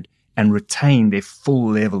side and retain their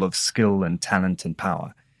full level of skill and talent and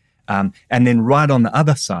power. And then right on the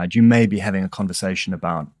other side, you may be having a conversation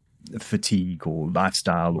about fatigue or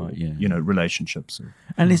lifestyle or, relationships.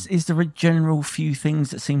 And is there a general few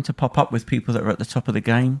things that seem to pop up with people that are at the top of the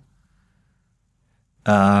game?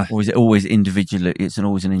 Or is it always individual? It's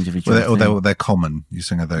always an individual thing? They're common. You're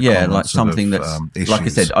saying they're common, like something that's, issues. Like I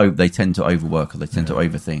said, they tend to overwork, or they tend to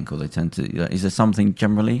overthink, or they tend to, is there something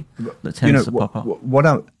generally that tends to pop up?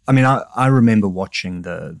 I remember watching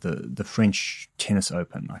the French tennis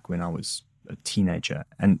open, like when I was a teenager,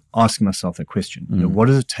 and asking myself that question, what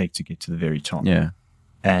does it take to get to the very top? Yeah.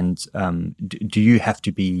 And do you have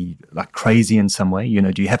to be like crazy in some way?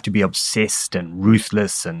 Do you have to be obsessed and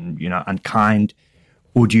ruthless and, unkind?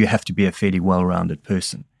 Or do you have to be a fairly well-rounded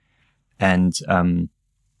person? And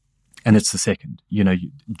it's the second.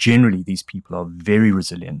 Generally these people are very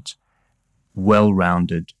resilient,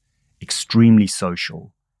 well-rounded, extremely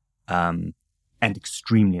social, and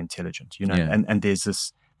extremely intelligent. And there's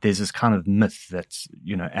this kind of myth that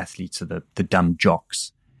athletes are the dumb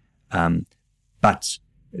jocks, but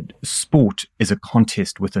sport is a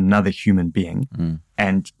contest with another human being,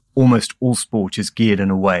 and almost all sport is geared in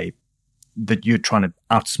a way that you're trying to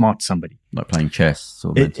outsmart somebody. Like playing chess.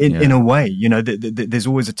 In a way, there's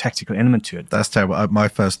always a tactical element to it. That's terrible. My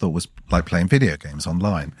first thought was like playing video games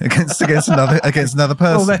online against another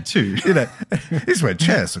person. Well, that too. It's where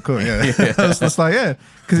chess, of course. Yeah. I was just like,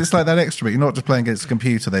 because it's like that extra bit. You're not just playing against a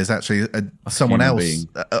computer. There's actually someone else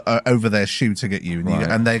over there shooting at you,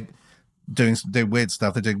 and they're doing weird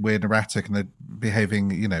stuff. They're doing weird, erratic, and they're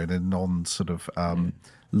behaving, in a non sort of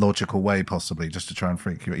logical way, possibly just to try and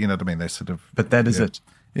freak you. You know what I mean? They're sort of. But that is it.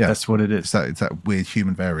 Yeah, that's what it is. It's that weird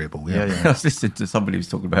human variable. Yeah. I was listening to somebody who was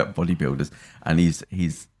talking about bodybuilders, and he's in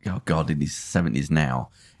his 70s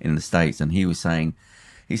now in the States, and he was saying,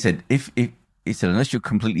 he said unless you're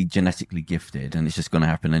completely genetically gifted, and it's just going to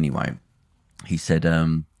happen anyway. He said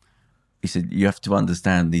you have to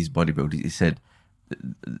understand these bodybuilders. He said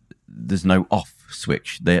there's no off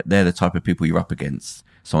switch. They're the type of people you're up against.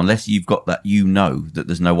 So unless you've got that, that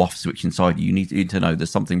there's no off switch inside you, you need to know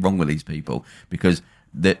there's something wrong with these people, because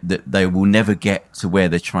they will never get to where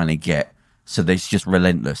they're trying to get. So it's just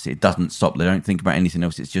relentless. It doesn't stop. They don't think about anything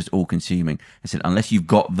else. It's just all consuming. I said, unless you've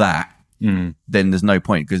got that, then there's no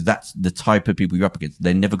point, because that's the type of people you're up against.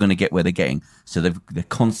 They're never going to get where they're getting. So they're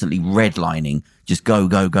constantly redlining, just go.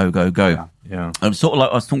 Yeah. I'm sort of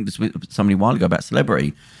like, I was talking with somebody a while ago about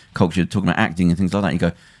celebrity culture, talking about acting and things like that. You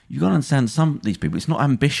go, you got to understand some of these people. It's not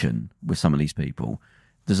ambition with some of these people.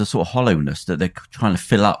 There's a sort of hollowness that they're trying to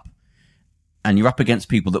fill up. And you're up against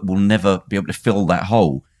people that will never be able to fill that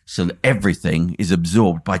hole. So that everything is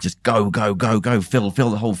absorbed by just go, fill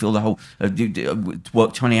the hole.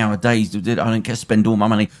 Work 20-hour days. I don't care, spend all my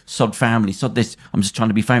money. Sod family, sod this. I'm just trying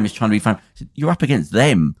to be famous. You're up against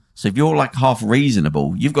them. So if you're like half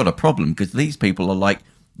reasonable, you've got a problem, because these people are like,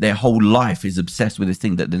 their whole life is obsessed with this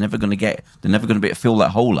thing that they're never going to get. They're never going to be able to fill that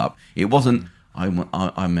hole up. It wasn't,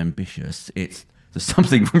 I'm ambitious. It's, there's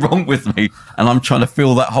something wrong with me, and I'm trying to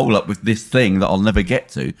fill that hole up with this thing that I'll never get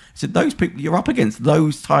to. So those people, you're up against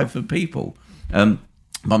those type of people.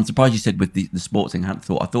 But I'm surprised you said with the sports thing. I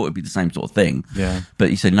thought it'd be the same sort of thing. Yeah.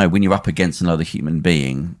 But you said no. When you're up against another human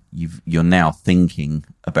being, you're now thinking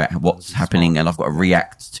about what's happening, and I've got to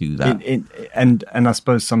react to that. And I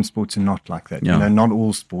suppose some sports are not like that. Yeah. Not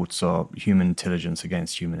all sports are human intelligence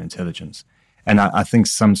against human intelligence, and I think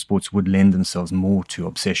some sports would lend themselves more to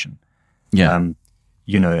obsession. Yeah.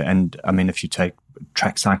 And I mean, if you take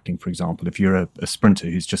track cycling, for example, if you're a sprinter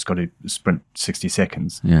who's just got to sprint 60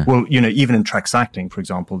 seconds, well, even in track cycling, for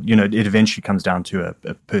example, it eventually comes down to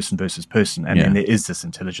a person versus person, and then there is this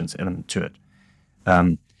intelligence element to it.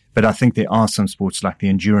 But I think there are some sports like the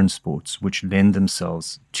endurance sports which lend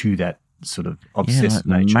themselves to that sort of obsessive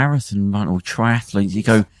like nature. Marathon run or triathletes, you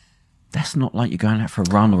go, that's not like you're going out for a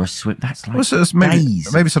run or a swim. That's like maybe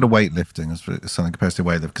sort of weightlifting is something opposed to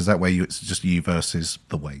weightlifting, because that way it's just you versus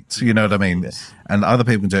the weight. You know what I mean? Yes. And other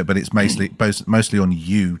people can do it, but it's mostly on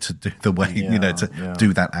you to do the weight.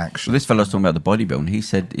 Do that action. Well, this fellow was talking about the bodybuilding. He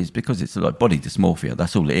said it's because it's like body dysmorphia.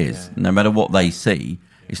 That's all it is. Yeah. No matter what they see,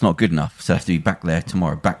 it's not good enough. So they have to be back there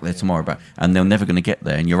tomorrow, and they're never going to get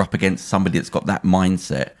there. And you're up against somebody that's got that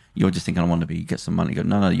mindset. You're just thinking, I want to get some money. You go,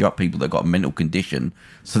 no, you're up people that got a mental condition.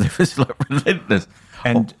 So they're just like relentless.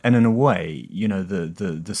 And in a way,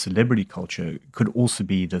 the celebrity culture could also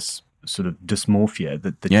be this sort of dysmorphia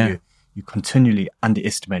that you're continually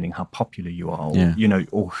underestimating how popular you are, or,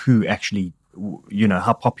 or who actually,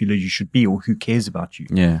 how popular you should be, or who cares about you.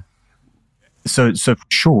 Yeah. So for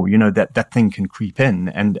sure, that thing can creep in,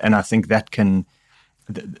 and I think that can,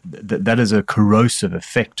 that is a corrosive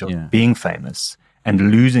effect of being famous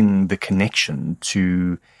and losing the connection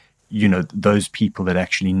to, those people that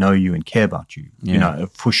actually know you and care about you.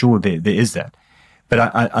 For sure there is that.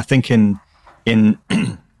 But I think in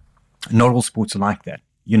not all sports are like that.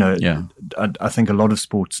 I think a lot of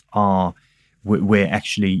sports are where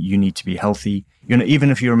actually you need to be healthy.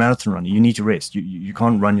 Even if you're a marathon runner, you need to rest. You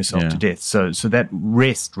can't run yourself to death. So that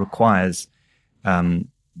rest requires,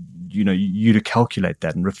 you to calculate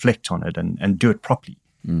that and reflect on it and do it properly.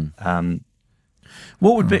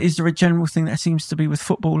 What would be? Is there a general thing that seems to be with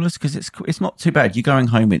footballers? Because it's not too bad. You're going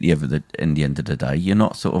home at the end of the day. You're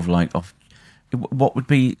not sort of like off. What would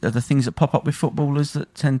be the things that pop up with footballers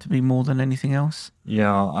that tend to be more than anything else?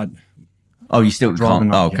 Yeah. You still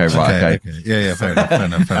can't. Oh, okay, right, okay. Yeah, fair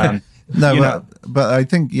enough. No, but I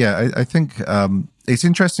think, I think it's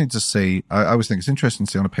interesting to see. I always think it's interesting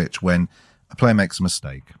to see on a pitch when a player makes a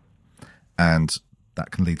mistake, and that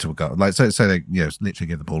can lead to a goal. Like, so they, literally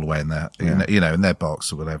give the ball away in their, in their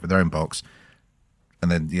box or whatever, their own box, and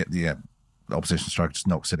then the opposition striker just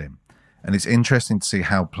knocks it in. And it's interesting to see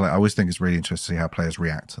how I always think it's really interesting to see how players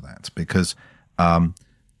react to that, because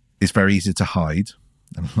it's very easy to hide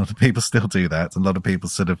And a lot of people still do that. A lot of people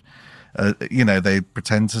sort of, they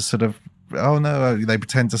pretend to sort of, they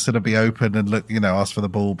pretend to sort of be open and look, ask for the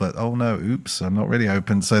ball, but oh no, oops, I'm not really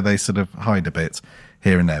open. So they sort of hide a bit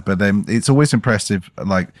here and there. But then it's always impressive,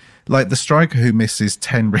 like the striker who misses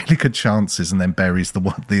 10 really good chances and then buries the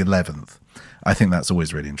 11th. I think that's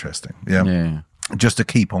always really interesting. Yeah. Just to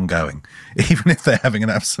keep on going, even if they're having an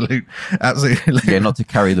absolutely not to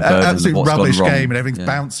carry the burden absolute of what's rubbish gone wrong. Game and everything's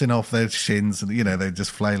bouncing off their shins and they're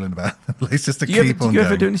just flailing about. It's just to keep on going. Do you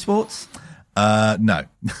ever do any sports? No.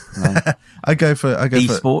 I go for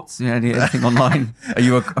esports. Anything online? Are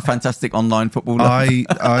you a fantastic online footballer?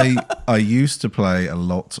 I used to play a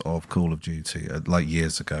lot of Call of Duty like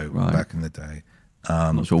years ago, back in the day.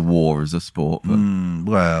 I'm not sure war is a sport, but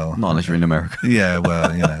well, not unless you're in America. Yeah,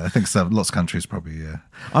 well, I think so. Lots of countries probably. Yeah.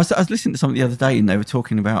 I was listening to something the other day, and they were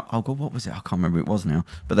talking about, oh God, what was it? I can't remember what it was now,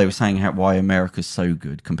 but they were saying why America's so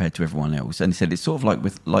good compared to everyone else, and they said it's sort of like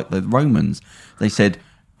with the Romans. They said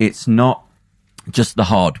it's not just the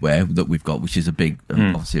hardware that we've got, which is a big,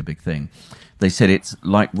 obviously a big thing. They said it's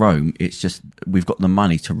like Rome. It's just we've got the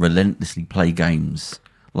money to relentlessly play games.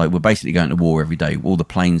 Like we're basically going to war every day. All the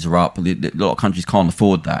planes are up. A lot of countries can't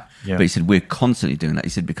afford that. Yeah. But he said we're constantly doing that. He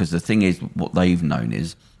said because the thing is, what they've known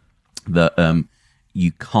is that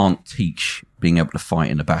you can't teach being able to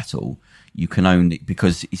fight in a battle. You can only,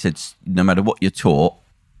 because he said no matter what you're taught,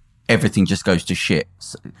 everything just goes to shit.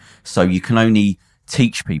 So you can only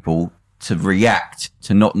teach people to react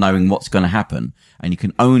to not knowing what's going to happen. And you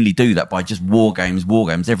can only do that by just war games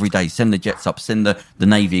every day. Send the jets up, send the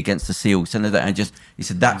Navy against the SEALs, send that. And he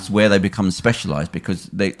said that's where they become specialised because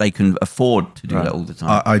they can afford to do that all the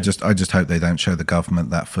time. I just hope they don't show the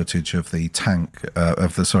government that footage of the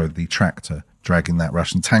the tractor dragging that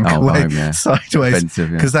Russian tank away sideways,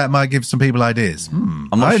 because that might give some people ideas.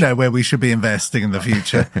 I know where we should be investing in the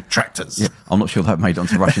future. Tractors. Yeah, I'm not sure that made it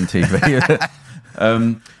onto Russian TV.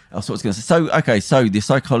 That's what I was going to say. So the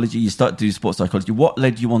psychology, you started to do sports psychology. What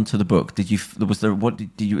led you on to the book? Is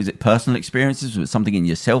it personal experiences? Was it something in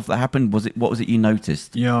yourself that happened? What was it you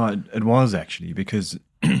noticed? Yeah, it was actually, because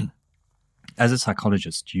as a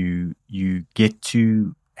psychologist, you get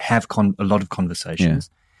to have a lot of conversations,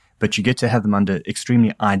 but you get to have them under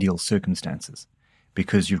extremely ideal circumstances,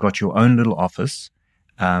 because you've got your own little office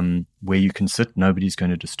where you can sit. Nobody's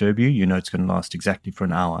going to disturb you. You know it's going to last exactly for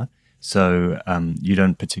an hour. So you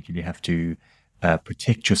don't particularly have to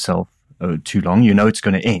protect yourself too long. You know it's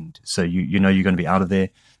going to end. So you know you're going to be out of there.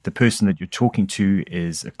 The person that you're talking to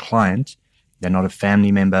is a client. They're not a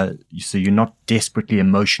family member. So you're not desperately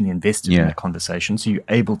emotionally invested in that conversation. So you're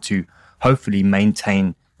able to hopefully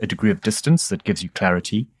maintain a degree of distance that gives you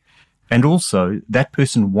clarity. And also that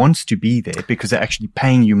person wants to be there because they're actually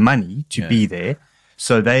paying you money to be there.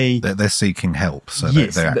 So they're seeking help. So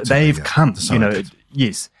yes, they've come,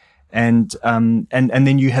 yes. And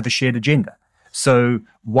then you have a shared agenda. So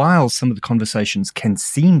while some of the conversations can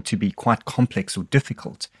seem to be quite complex or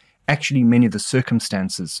difficult, actually many of the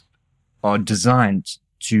circumstances are designed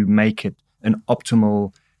to make it an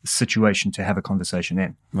optimal situation to have a conversation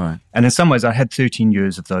in. Right. And in some ways, I had 13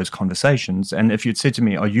 years of those conversations. And if you'd said to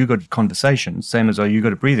me, are you good at conversations, same as are you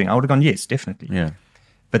good at breathing, I would have gone, yes, definitely. Yeah.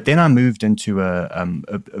 But then I moved into a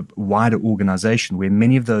wider organization where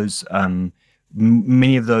many of those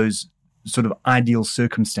sort of ideal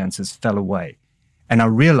circumstances fell away. And I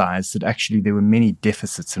realized that actually there were many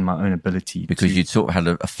deficits in my own ability. Because you'd sort of had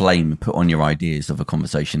a flame put on your ideas of a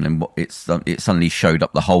conversation, and it suddenly showed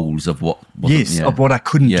up the holes of what of what I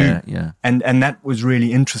couldn't do. Yeah. And that was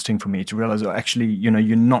really interesting for me to realize, actually,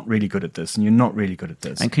 you're not really good at this and you're not really good at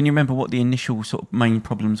this. And can you remember what the initial sort of main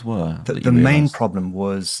problems were? The main problem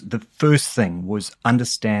was, the first thing was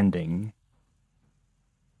understanding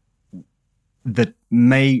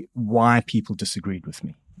why people disagreed with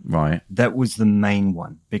me. Right. That was the main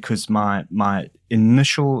one, because my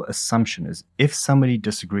initial assumption is if somebody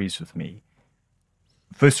disagrees with me,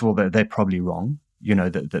 first of all, they're probably wrong.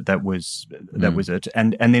 That was it.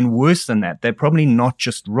 And then worse than that, they're probably not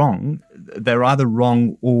just wrong. They're either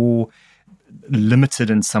wrong or limited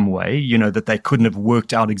in some way, that they couldn't have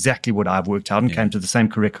worked out exactly what I've worked out and came to the same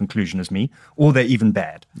correct conclusion as me, or they're even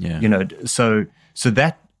bad. Yeah. So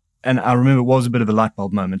that. And I remember it was a bit of a light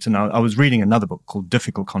bulb moment. And I was reading another book called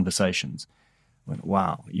Difficult Conversations. I went,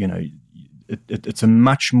 wow, it's a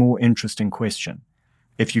much more interesting question.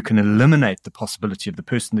 If you can eliminate the possibility of the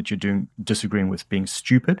person that you're disagreeing with being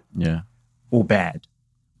stupid or bad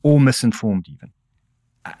or misinformed even,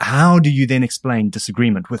 how do you then explain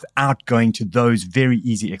disagreement without going to those very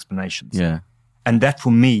easy explanations? Yeah. And that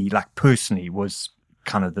for me, like personally, was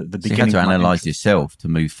kind of the beginning. So you had to analyze yourself to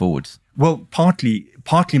move forward. Well, partly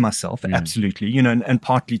myself, absolutely, you know, and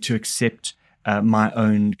partly to accept my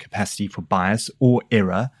own capacity for bias or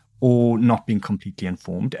error or not being completely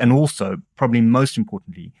informed. And also, probably most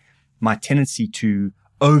importantly, my tendency to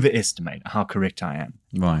overestimate how correct I am.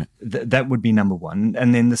 Right. That would be number one.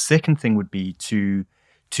 And then the second thing would be to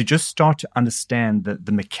just start to understand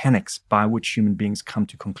the mechanics by which human beings come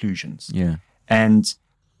to conclusions. Yeah. And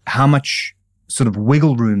how much sort of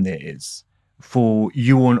wiggle room there is for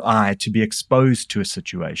you and I to be exposed to a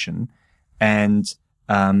situation and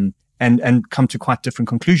come to quite different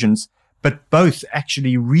conclusions, but both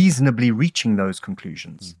actually reasonably reaching those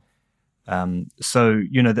conclusions. So,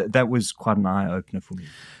 you know, that was quite an eye-opener for me.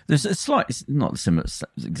 There's a slight, it's not similar, it's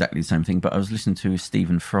exactly the same thing, but I was listening to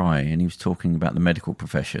Stephen Fry, and he was talking about the medical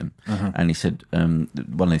profession, and he said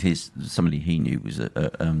somebody he knew was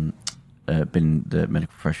been in the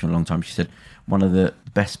medical profession a long time. She said one of the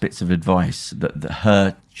best bits of advice that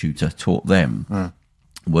her tutor taught them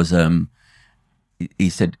was, he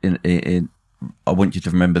said, I want you to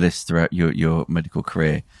remember this throughout your medical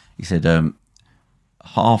career. He said,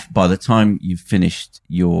 by the time you've finished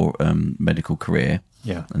your medical career,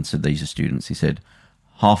 and so these are students, he said,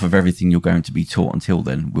 half of everything you're going to be taught until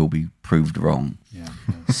then will be proved wrong.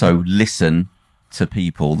 So listen to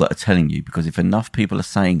people that are telling you, because if enough people are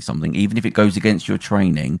saying something, even if it goes against your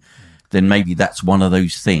training, then maybe that's one of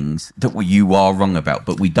those things that you are wrong about,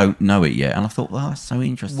 but we don't know it yet. And I thought, that's so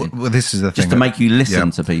interesting. Well, this is the thing. Just to make you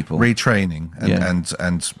listen to people. Retraining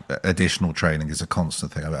and additional training is a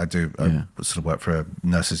constant thing. I sort of work for a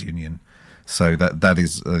nurses union. So that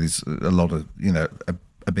is a lot of, you know,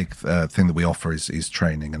 a big thing that we offer is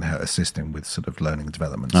training and assisting with sort of learning and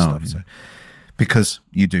development and stuff. So, because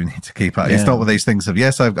you do need to keep up. It's not one of these things of,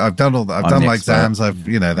 yes, I've done all that. I've done my exams.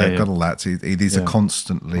 They've got all that. So it is a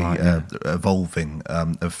constantly evolving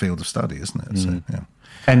field of study, isn't it? So,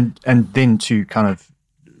 And then to kind of,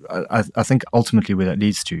 I think ultimately where that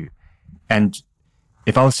leads to, and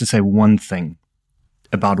if I was to say one thing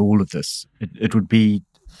about all of this, it would be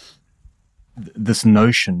this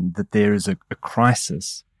notion that there is a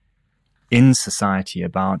crisis in society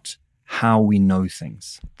about how we know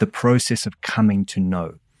things, the process of coming to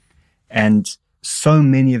know. And so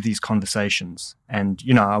many of these conversations, and,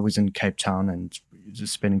 you know, I was in Cape Town and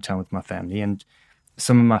just spending time with my family, and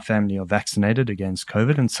some of my family are vaccinated against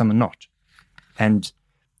COVID and some are not. And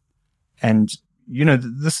you know,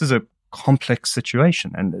 this is a complex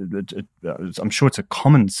situation, and I'm sure it's a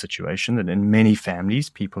common situation that in many families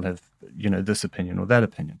people have, you know, this opinion or that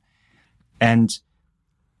opinion. And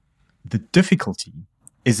the difficulty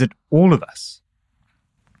is that all of us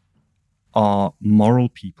are moral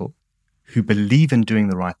people who believe in doing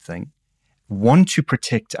the right thing, want to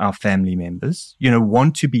protect our family members, you know,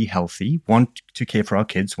 want to be healthy, want to care for our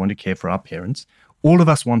kids, want to care for our parents. All of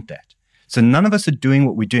us want that. So none of us are doing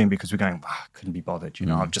what we're doing because we're going, I couldn't be bothered, you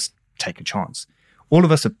know, I'll just take a chance. All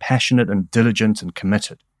of us are passionate and diligent and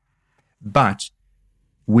committed. But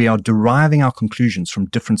we are deriving our conclusions from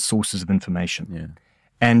different sources of information.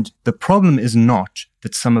 And the problem is not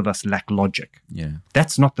that some of us lack logic.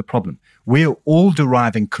 That's not the problem. We're all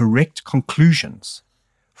deriving correct conclusions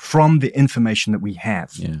from the information that we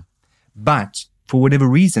have. But for whatever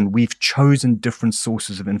reason, we've chosen different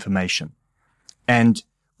sources of information. And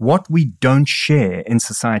what we don't share in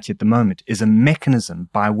society at the moment is a mechanism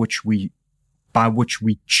by which we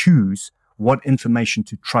choose what information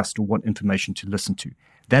to trust or what information to listen to.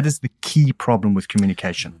 That is the key problem with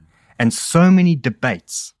communication. And so many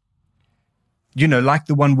debates, you know, like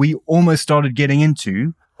the one we almost started getting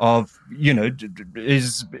into of, you know,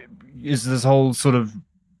 is this whole sort of,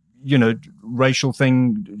 you know, racial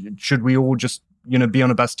thing, should we all just, you know, be on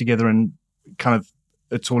a bus together and kind of,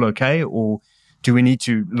 it's all okay? Or do we need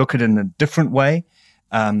to look at it in a different way?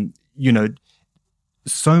 You know,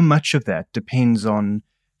 so much of that depends on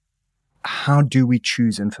how do we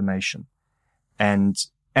choose information.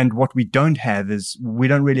 And what we don't have is we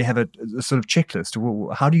don't really have a sort of checklist.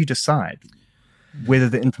 Well, how do you decide whether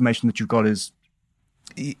the information that you've got is?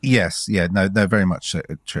 Yes, no, very much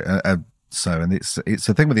true. So, and it's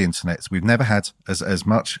the thing with the internet. We've never had as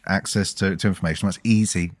much access to information, much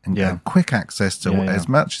easy and quick access to as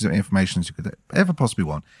much information as you could ever possibly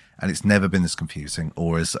want, and it's never been as confusing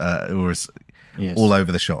or as all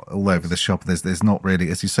over the shop. All over the shop. There's not really,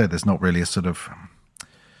 as you said, there's not really a sort of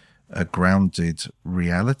a grounded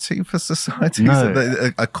reality for society,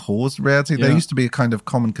 a caused reality. There used to be a kind of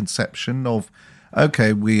common conception of,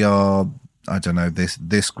 okay, we are, I don't know,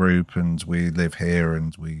 this group, and we live here,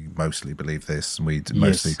 and we mostly believe this, and we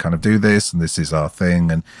mostly kind of do this, and this is our thing,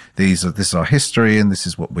 and this is our history, and this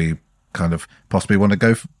is what we kind of possibly want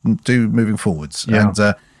to do moving forwards.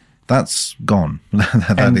 And that's gone.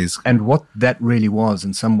 And what that really was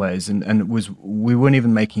in some ways, and it was, we weren't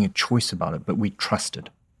even making a choice about it, but we trusted.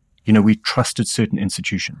 We trusted certain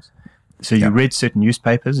institutions. So you read certain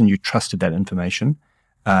newspapers and you trusted that information,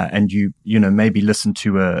 and you maybe listened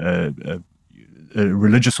to a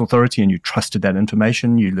religious authority and you trusted that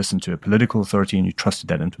information. You listened to a political authority and you trusted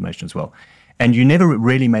that information as well. And you never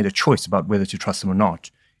really made a choice about whether to trust them or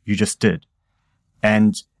not. You just did.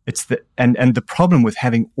 And the problem with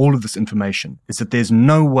having all of this information is that there's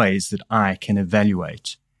no ways that I can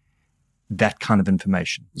evaluate that kind of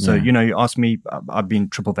information. So, you ask me, I've been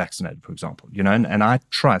triple vaccinated, for example, and I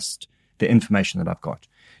trust the information that I've got.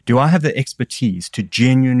 Do I have the expertise to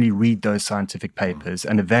genuinely read those scientific papers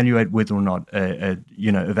and evaluate whether or not a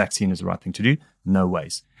vaccine is the right thing to do? No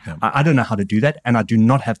ways. Yeah. I don't know how to do that, and I do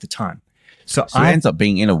not have the time. So it ends up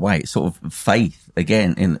being, in a way, sort of faith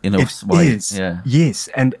again, in a way. Is. Yeah. Yes.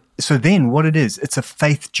 And so then what it is, it's a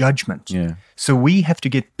faith judgment. Yeah. So we have to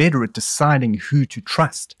get better at deciding who to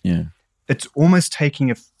trust. Yeah. It's almost taking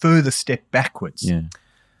a further step backwards. Yeah.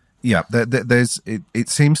 Yeah. It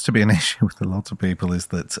seems to be an issue with a lot of people is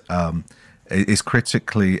that is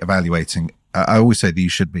critically evaluating. I always say that you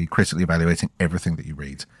should be critically evaluating everything that you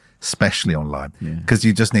read, especially online, because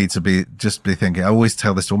you just need to be thinking. I always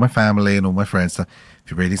tell this to all my family and all my friends that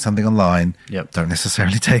if you're reading something online, don't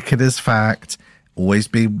necessarily take it as fact. Always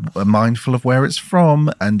be mindful of where it's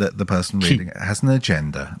from and that the person reading it has an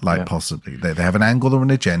agenda, possibly they have an angle or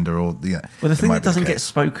an agenda, or Well, the thing that doesn't get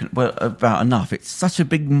spoken about enough, it's such a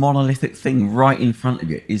big monolithic thing right in front of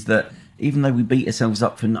you, is that even though we beat ourselves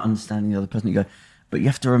up for not understanding the other person, you go, but you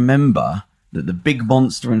have to remember that the big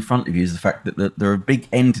monster in front of you is the fact that there are big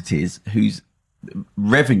entities whose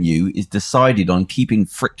revenue is decided on keeping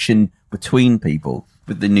friction between people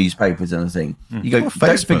with the newspapers and everything. You go,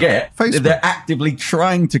 don't forget, they're actively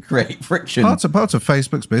trying to create friction. Part of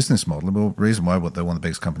Facebook's business model, the reason why they're one of the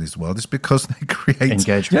biggest companies in the world, is because they create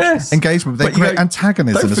engagement. Yes. Engagement. They create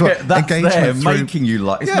antagonism as well. That's engagement making you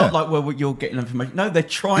like. It's not like, well, you're getting information. No, they're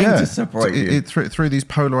trying to separate you. Through these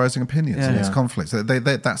polarizing opinions and these conflicts.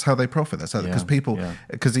 That's how they profit. That's how, because people,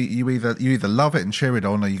 because you either love it and cheer it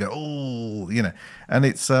on, or you go, oh, and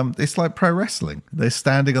it's like pro wrestling. They're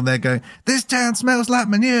standing on there going, this town smells like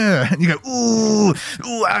manure, and you go, ooh,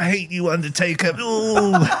 I hate you, Undertaker.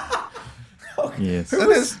 Ooh. Yes.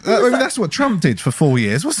 That's what Trump did for 4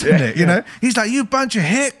 years, wasn't it? He's like, you bunch of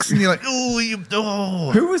hicks, and you're like,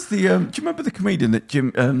 Who was the? Do you remember the comedian that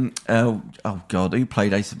Jim? Who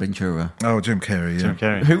played Ace Ventura? Oh, Jim Carrey. Jim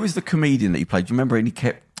Carrey. Who was the comedian that he played? Do you remember? And he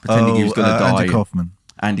kept pretending he was going to die.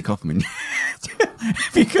 Andy Kaufman.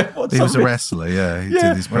 He was a wrestler. Yeah, he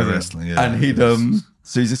did his pro wrestling. Yeah, and he'd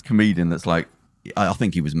so he's this comedian that's like, I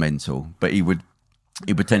think he was mental, but he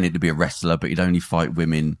pretended to be a wrestler, but he'd only fight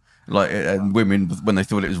women, and women when they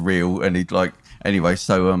thought it was real, and he'd anyway.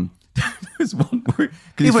 So there was one where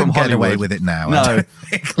he wouldn't get away with it now. No,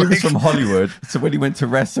 he was from Hollywood, so when he went to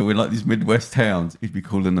wrestle in these Midwest towns, he'd be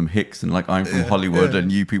calling them hicks and I'm from Hollywood,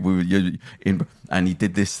 and you people you're in, and he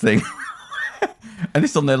did this thing, and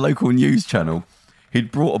it's on their local news channel. He'd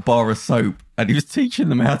brought a bar of soap and he was teaching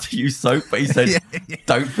them how to use soap, but he said,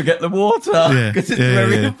 don't forget the water, because it's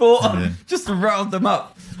very important, just to round them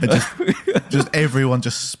up. And just everyone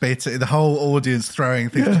just spit, the whole audience throwing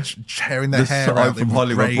things, tearing their hair out. From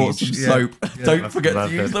Hollywood, brought some soap. Don't forget to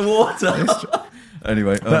use the water.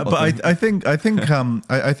 Anyway, but I think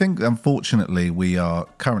unfortunately we are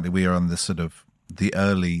on the sort of the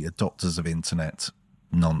early adopters of internet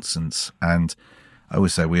nonsense, and I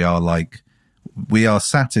always say we are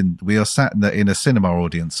sat in a cinema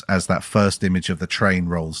audience as that first image of the train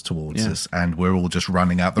rolls towards us, and we're all just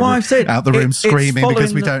running out the room screaming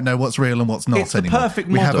because we don't know what's real and what's not it's anymore. The perfect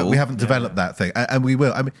model. We haven't developed that thing, and we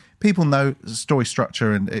will. I mean, people know story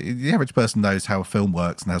structure, and the average person knows how a film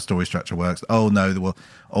works and how story structure works. Oh no, well,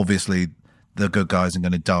 obviously the good guys are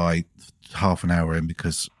going to die half an hour in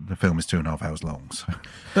because the film is 2.5 hours long. So.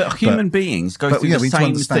 But human beings go through the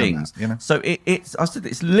same things. That, So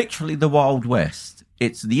it's literally the Wild West.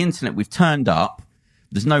 It's the internet. We've turned up.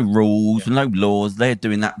 There's no rules, no laws. They're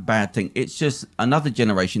doing that bad thing. It's just another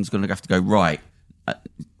generation's going to have to go, right,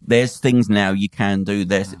 there's things now you can do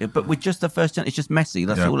this. But with just the first gen, it's just messy.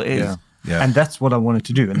 That's all it is. Yeah. And that's what I wanted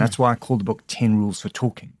to do. And that's why I called the book 10 Rules for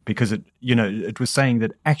Talking, because it was saying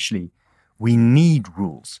that actually we need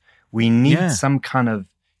rules. We need some kind of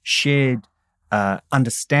shared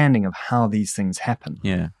understanding of how these things happen.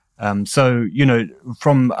 Yeah. So,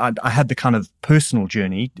 I had the kind of personal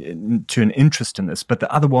journey to an interest in this, but the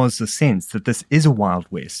other was the sense that this is a Wild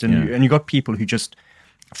West. And you got people who just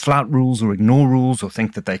flout rules or ignore rules or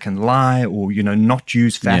think that they can lie or, not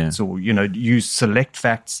use facts or, use select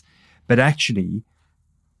facts. But actually,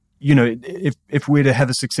 if we're to have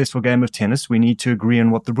a successful game of tennis, we need to agree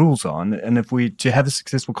on what the rules are. And if we're to have a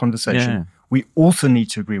successful conversation, we also need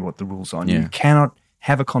to agree what the rules are. You cannot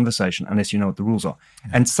have a conversation unless you know what the rules are.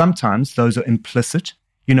 And sometimes those are implicit,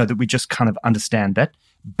 that we just kind of understand that.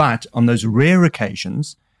 But on those rare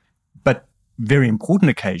occasions, but very important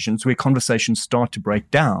occasions where conversations start to break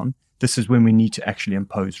down, this is when we need to actually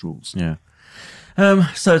impose rules. Yeah.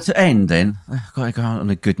 So to end then, I've got to go out on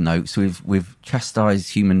a good note. So we've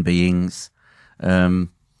chastised human beings. The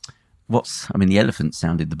elephant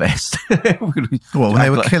sounded the best. Well, they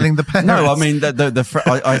were killing the parrots. No, I mean,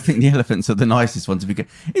 I think the elephants are the nicest ones to be good.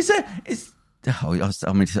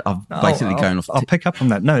 I'm basically going off. I'll pick up on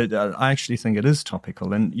that. No, I actually think it is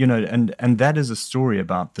topical. And, and that is a story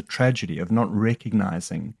about the tragedy of not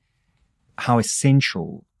recognizing how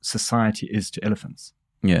essential society is to elephants.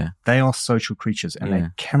 Yeah. They are social creatures and they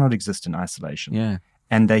cannot exist in isolation. Yeah.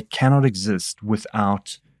 And they cannot exist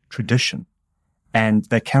without tradition. And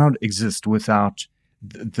they cannot exist without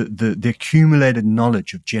the accumulated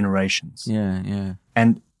knowledge of generations. Yeah, yeah.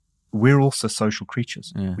 And we're also social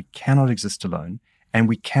creatures. Yeah. We cannot exist alone, and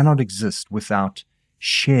we cannot exist without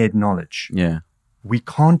shared knowledge. Yeah. We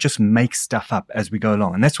can't just make stuff up as we go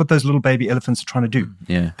along. And that's what those little baby elephants are trying to do.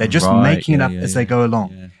 Yeah. They're just making it up as they go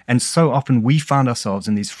along. Yeah. And so often we find ourselves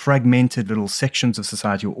in these fragmented little sections of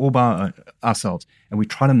society all by ourselves, and we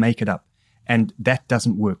try to make it up. And that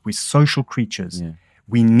doesn't work. We're social creatures. Yeah.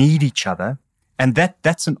 We need each other. And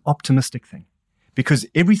that's an optimistic thing, because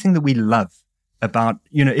everything that we love about,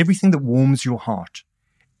 everything that warms your heart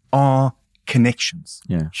are connections.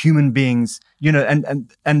 Yeah. Human beings, and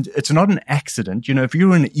it's not an accident. If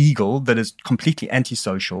you're an eagle that is completely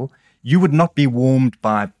antisocial, you would not be warmed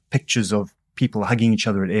by pictures of people hugging each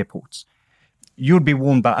other at airports. You would be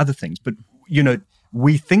warmed by other things. But,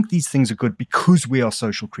 we think these things are good because we are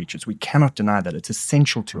social creatures. We cannot deny that. It's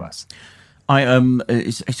essential to us.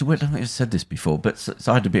 It's a weird, I don't think I've said this before, but so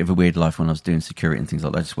I had a bit of a weird life when I was doing security and things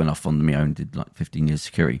like that. I just went off on my own, did like 15 years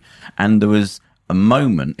security. And there was a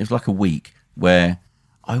moment, it was like a week, where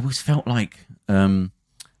I always felt like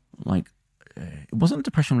it wasn't a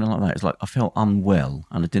depression or anything like that. It's like I felt unwell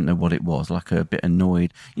and I didn't know what it was, like a bit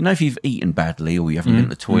annoyed. If you've eaten badly or you haven't been to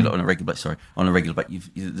the toilet on a regular basis,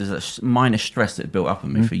 there's a minor stress that had built up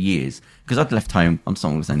on me for years. Because I'd left home, I'm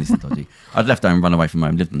sorry, I'm saying this is dodgy. I'd left home, run away from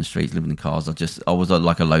home, lived in the streets, lived in cars. I was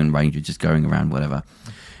like a lone ranger, just going around, whatever.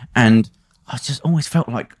 And I just always felt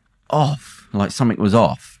like off, like something was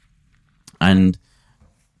off. And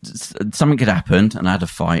something had happened, and I had a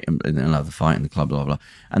fight, and another fight in the club, blah, blah, blah.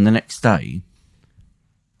 And the next day,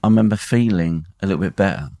 I remember feeling a little bit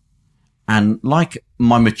better. And like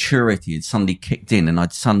my maturity had suddenly kicked in, and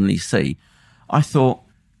I'd suddenly see, I thought,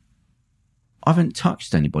 I haven't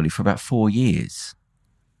touched anybody for about 4 years.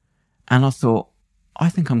 And I thought, I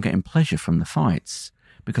think I'm getting pleasure from the fights.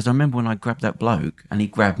 Because I remember when I grabbed that bloke, and he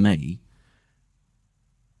grabbed me,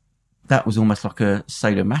 that was almost like a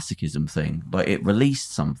sadomasochism thing. Like it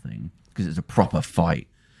released something because it's a proper fight.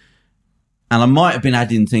 And I might have been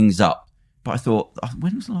adding things up, but I thought,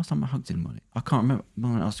 when was the last time I hugged anybody? I can't remember.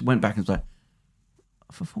 I went back and was like,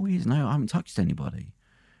 for 4 years, no, I haven't touched anybody.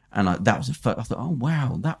 And that was I thought, oh,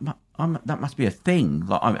 wow, that must be a thing.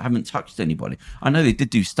 Like I haven't touched anybody. I know they did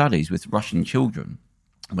do studies with Russian children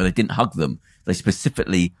where they didn't hug them. They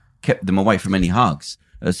specifically kept them away from any hugs.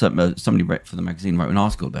 Somebody for the magazine wrote an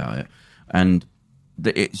article about it, and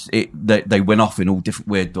they went off in all different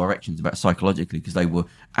weird directions about psychologically, because they were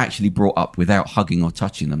actually brought up without hugging or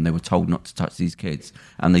touching them. They were told not to touch these kids,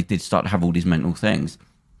 and they did start to have all these mental things.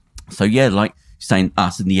 So yeah, like saying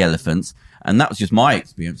us and the elephants, and that was just my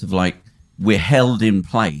experience of like we're held in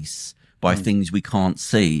place by things we can't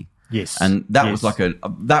see. Yes, and that was like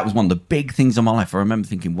that was one of the big things in my life. I remember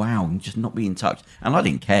thinking, wow, I'm just not being touched, and I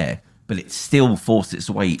didn't care. But it still forced its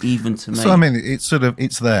way even to me. So I mean, it's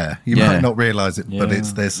there. You might not realise it, but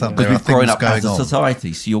there's something. Because we've grown up as a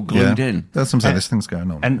society, so you're glued in. That's what I'm saying. There's things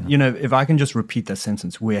going on. And if I can just repeat that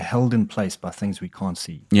sentence, we're held in place by things we can't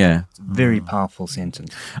see. Yeah, it's a very powerful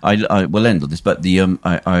sentence. I will end on this, but the it was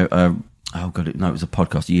a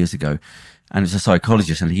podcast years ago, and it's a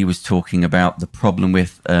psychologist, and he was talking about the problem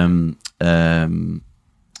with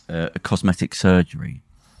cosmetic surgery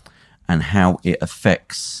and how it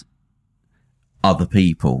affects other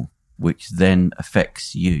people, which then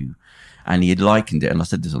affects you. And he had likened it, and I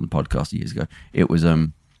said this on the podcast years ago. It was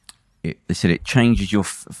they said it changes your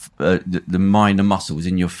the minor muscles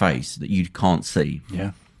in your face that you can't see.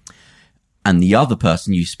 Yeah. And the other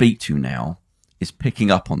person you speak to now is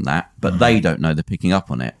picking up on that, but they don't know they're picking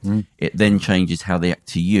up on it. It then changes how they act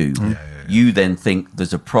to you. You then think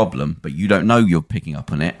there's a problem, but you don't know you're picking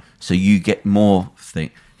up on it, so you get more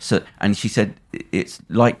thing. So, and she said it's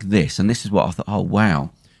like this, and this is what I thought. Oh wow.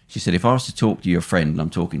 She said, if I was to talk to your friend I'm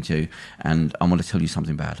talking to, and I want to tell you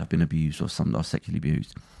something bad, I've been abused or something, I was sexually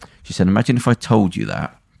abused. She said, imagine if I told you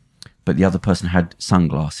that, but the other person had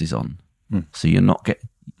sunglasses on, so you're not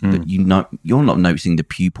you're not noticing the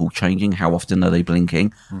pupil changing. How often are they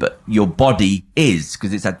blinking? But your body is,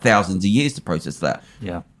 because it's had thousands of years to process that.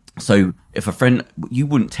 Yeah. So if a friend, you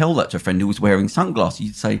wouldn't tell that to a friend who was wearing sunglasses.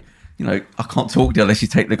 You'd say, I can't talk to you unless you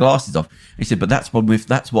take the glasses off. He said, but that's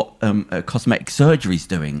what cosmetic surgery is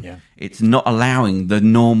doing. Yeah. It's not allowing the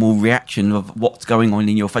normal reaction of what's going on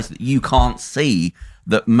in your face that you can't see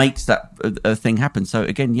that makes that thing happen. So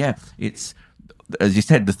again, it's, as you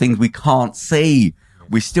said, the things we can't see.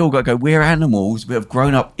 We still got to go, we're animals. We have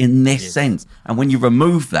grown up in this sense. And when you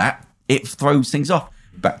remove that, it throws things off.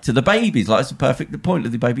 Back to the babies, like that's a perfect point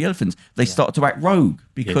of the baby elephants. They start to act rogue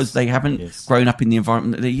because they haven't grown up in the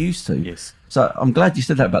environment that they're used to. Yes. So I'm glad you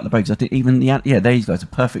said that about the babies. I think even there you go. It's a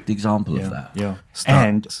perfect example of that. Yeah.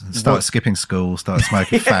 Start skipping school. Start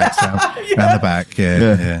smoking fags around the back.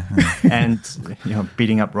 Yeah. And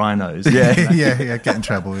beating up rhinos. Get in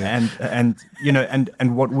trouble. Yeah.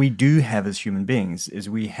 And what we do have as human beings is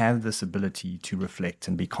we have this ability to reflect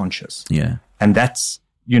and be conscious. Yeah. And that's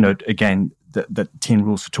again. The 10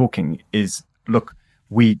 rules for talking is, look,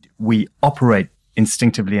 we operate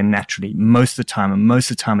instinctively and naturally most of the time, and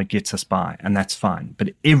most of the time it gets us by, and that's fine. But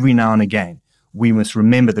every now and again, we must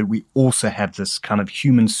remember that we also have this kind of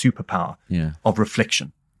human superpower of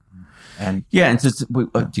reflection. And do you want to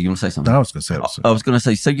say something? No, I was going to say. I was going to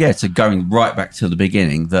say. So going right back to the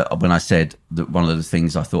beginning, that when I said that one of the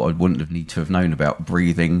things I thought I wouldn't have need to have known about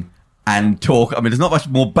breathing and talk. I mean, there's not much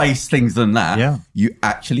more base things than that. Yeah. You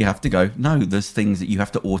actually have to go, no, there's things that you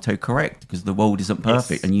have to auto-correct because the world isn't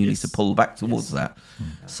perfect and you need to pull back towards that.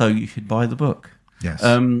 So you should buy the book. Yes.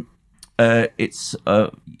 It's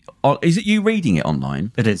is it you reading it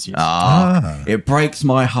online? It is, yes. It breaks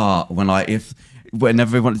my heart when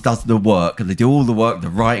everyone does the work and they do all the work, the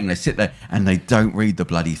writing, they sit there and they don't read the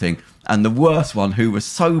bloody thing. And the worst one, who was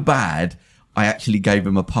so bad, I actually gave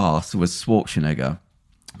him a pass, was Schwarzenegger.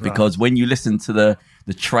 Because when you listen to the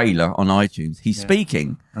trailer on iTunes, he's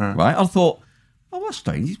speaking, right? I thought, that's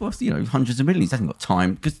strange. He's worth, hundreds of millions. He hasn't got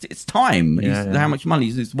time, because it's time. How much money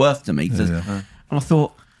is it worth to me? And I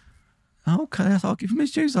thought, okay, I'll give him his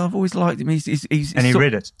dues. I've always liked him. And he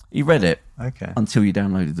read it? He read it. Okay. Until you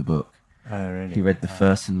downloaded the book. Oh, really? He read the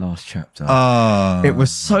first and last chapter. It was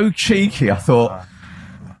so cheeky. I thought...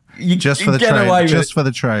 Just for the trailer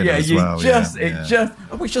as well.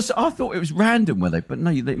 I thought it was random, were they? But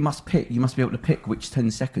no, you must pick. You must be able to pick which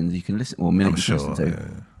 10 seconds you can listen or minute you can listen to. Yeah.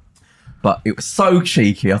 But it was so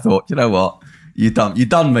cheeky. I thought, you know what, you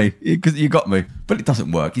done me, because you got me. But it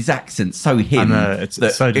doesn't work. His accent's so him. I know, it's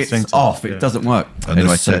so distinctive. It's off. It doesn't work. On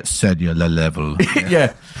anyway, the cellular level.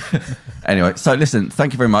 Yeah. Anyway, so listen,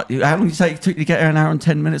 thank you very much. How long did you say it took you to get here? An hour and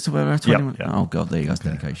 10 minutes or whatever? 20 minutes? Oh, God, there you go. That's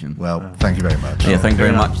dedication. Well, thank you very much. Yeah, thank you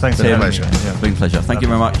very much. Thanks, Tim. pleasure. It's been a pleasure. Thank you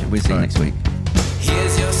very much. We'll see you next week.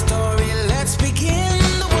 Here's your story. Let's begin.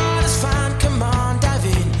 The water's fine. Come on, dive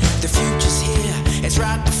in. The future's here. It's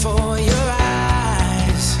right before your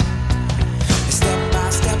eyes. Step by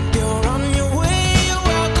step, you're on your way. You're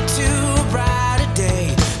welcome to a brighter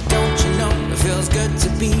day. Don't you know it feels good to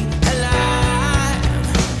be alive?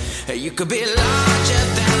 You could be larger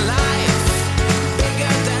than life.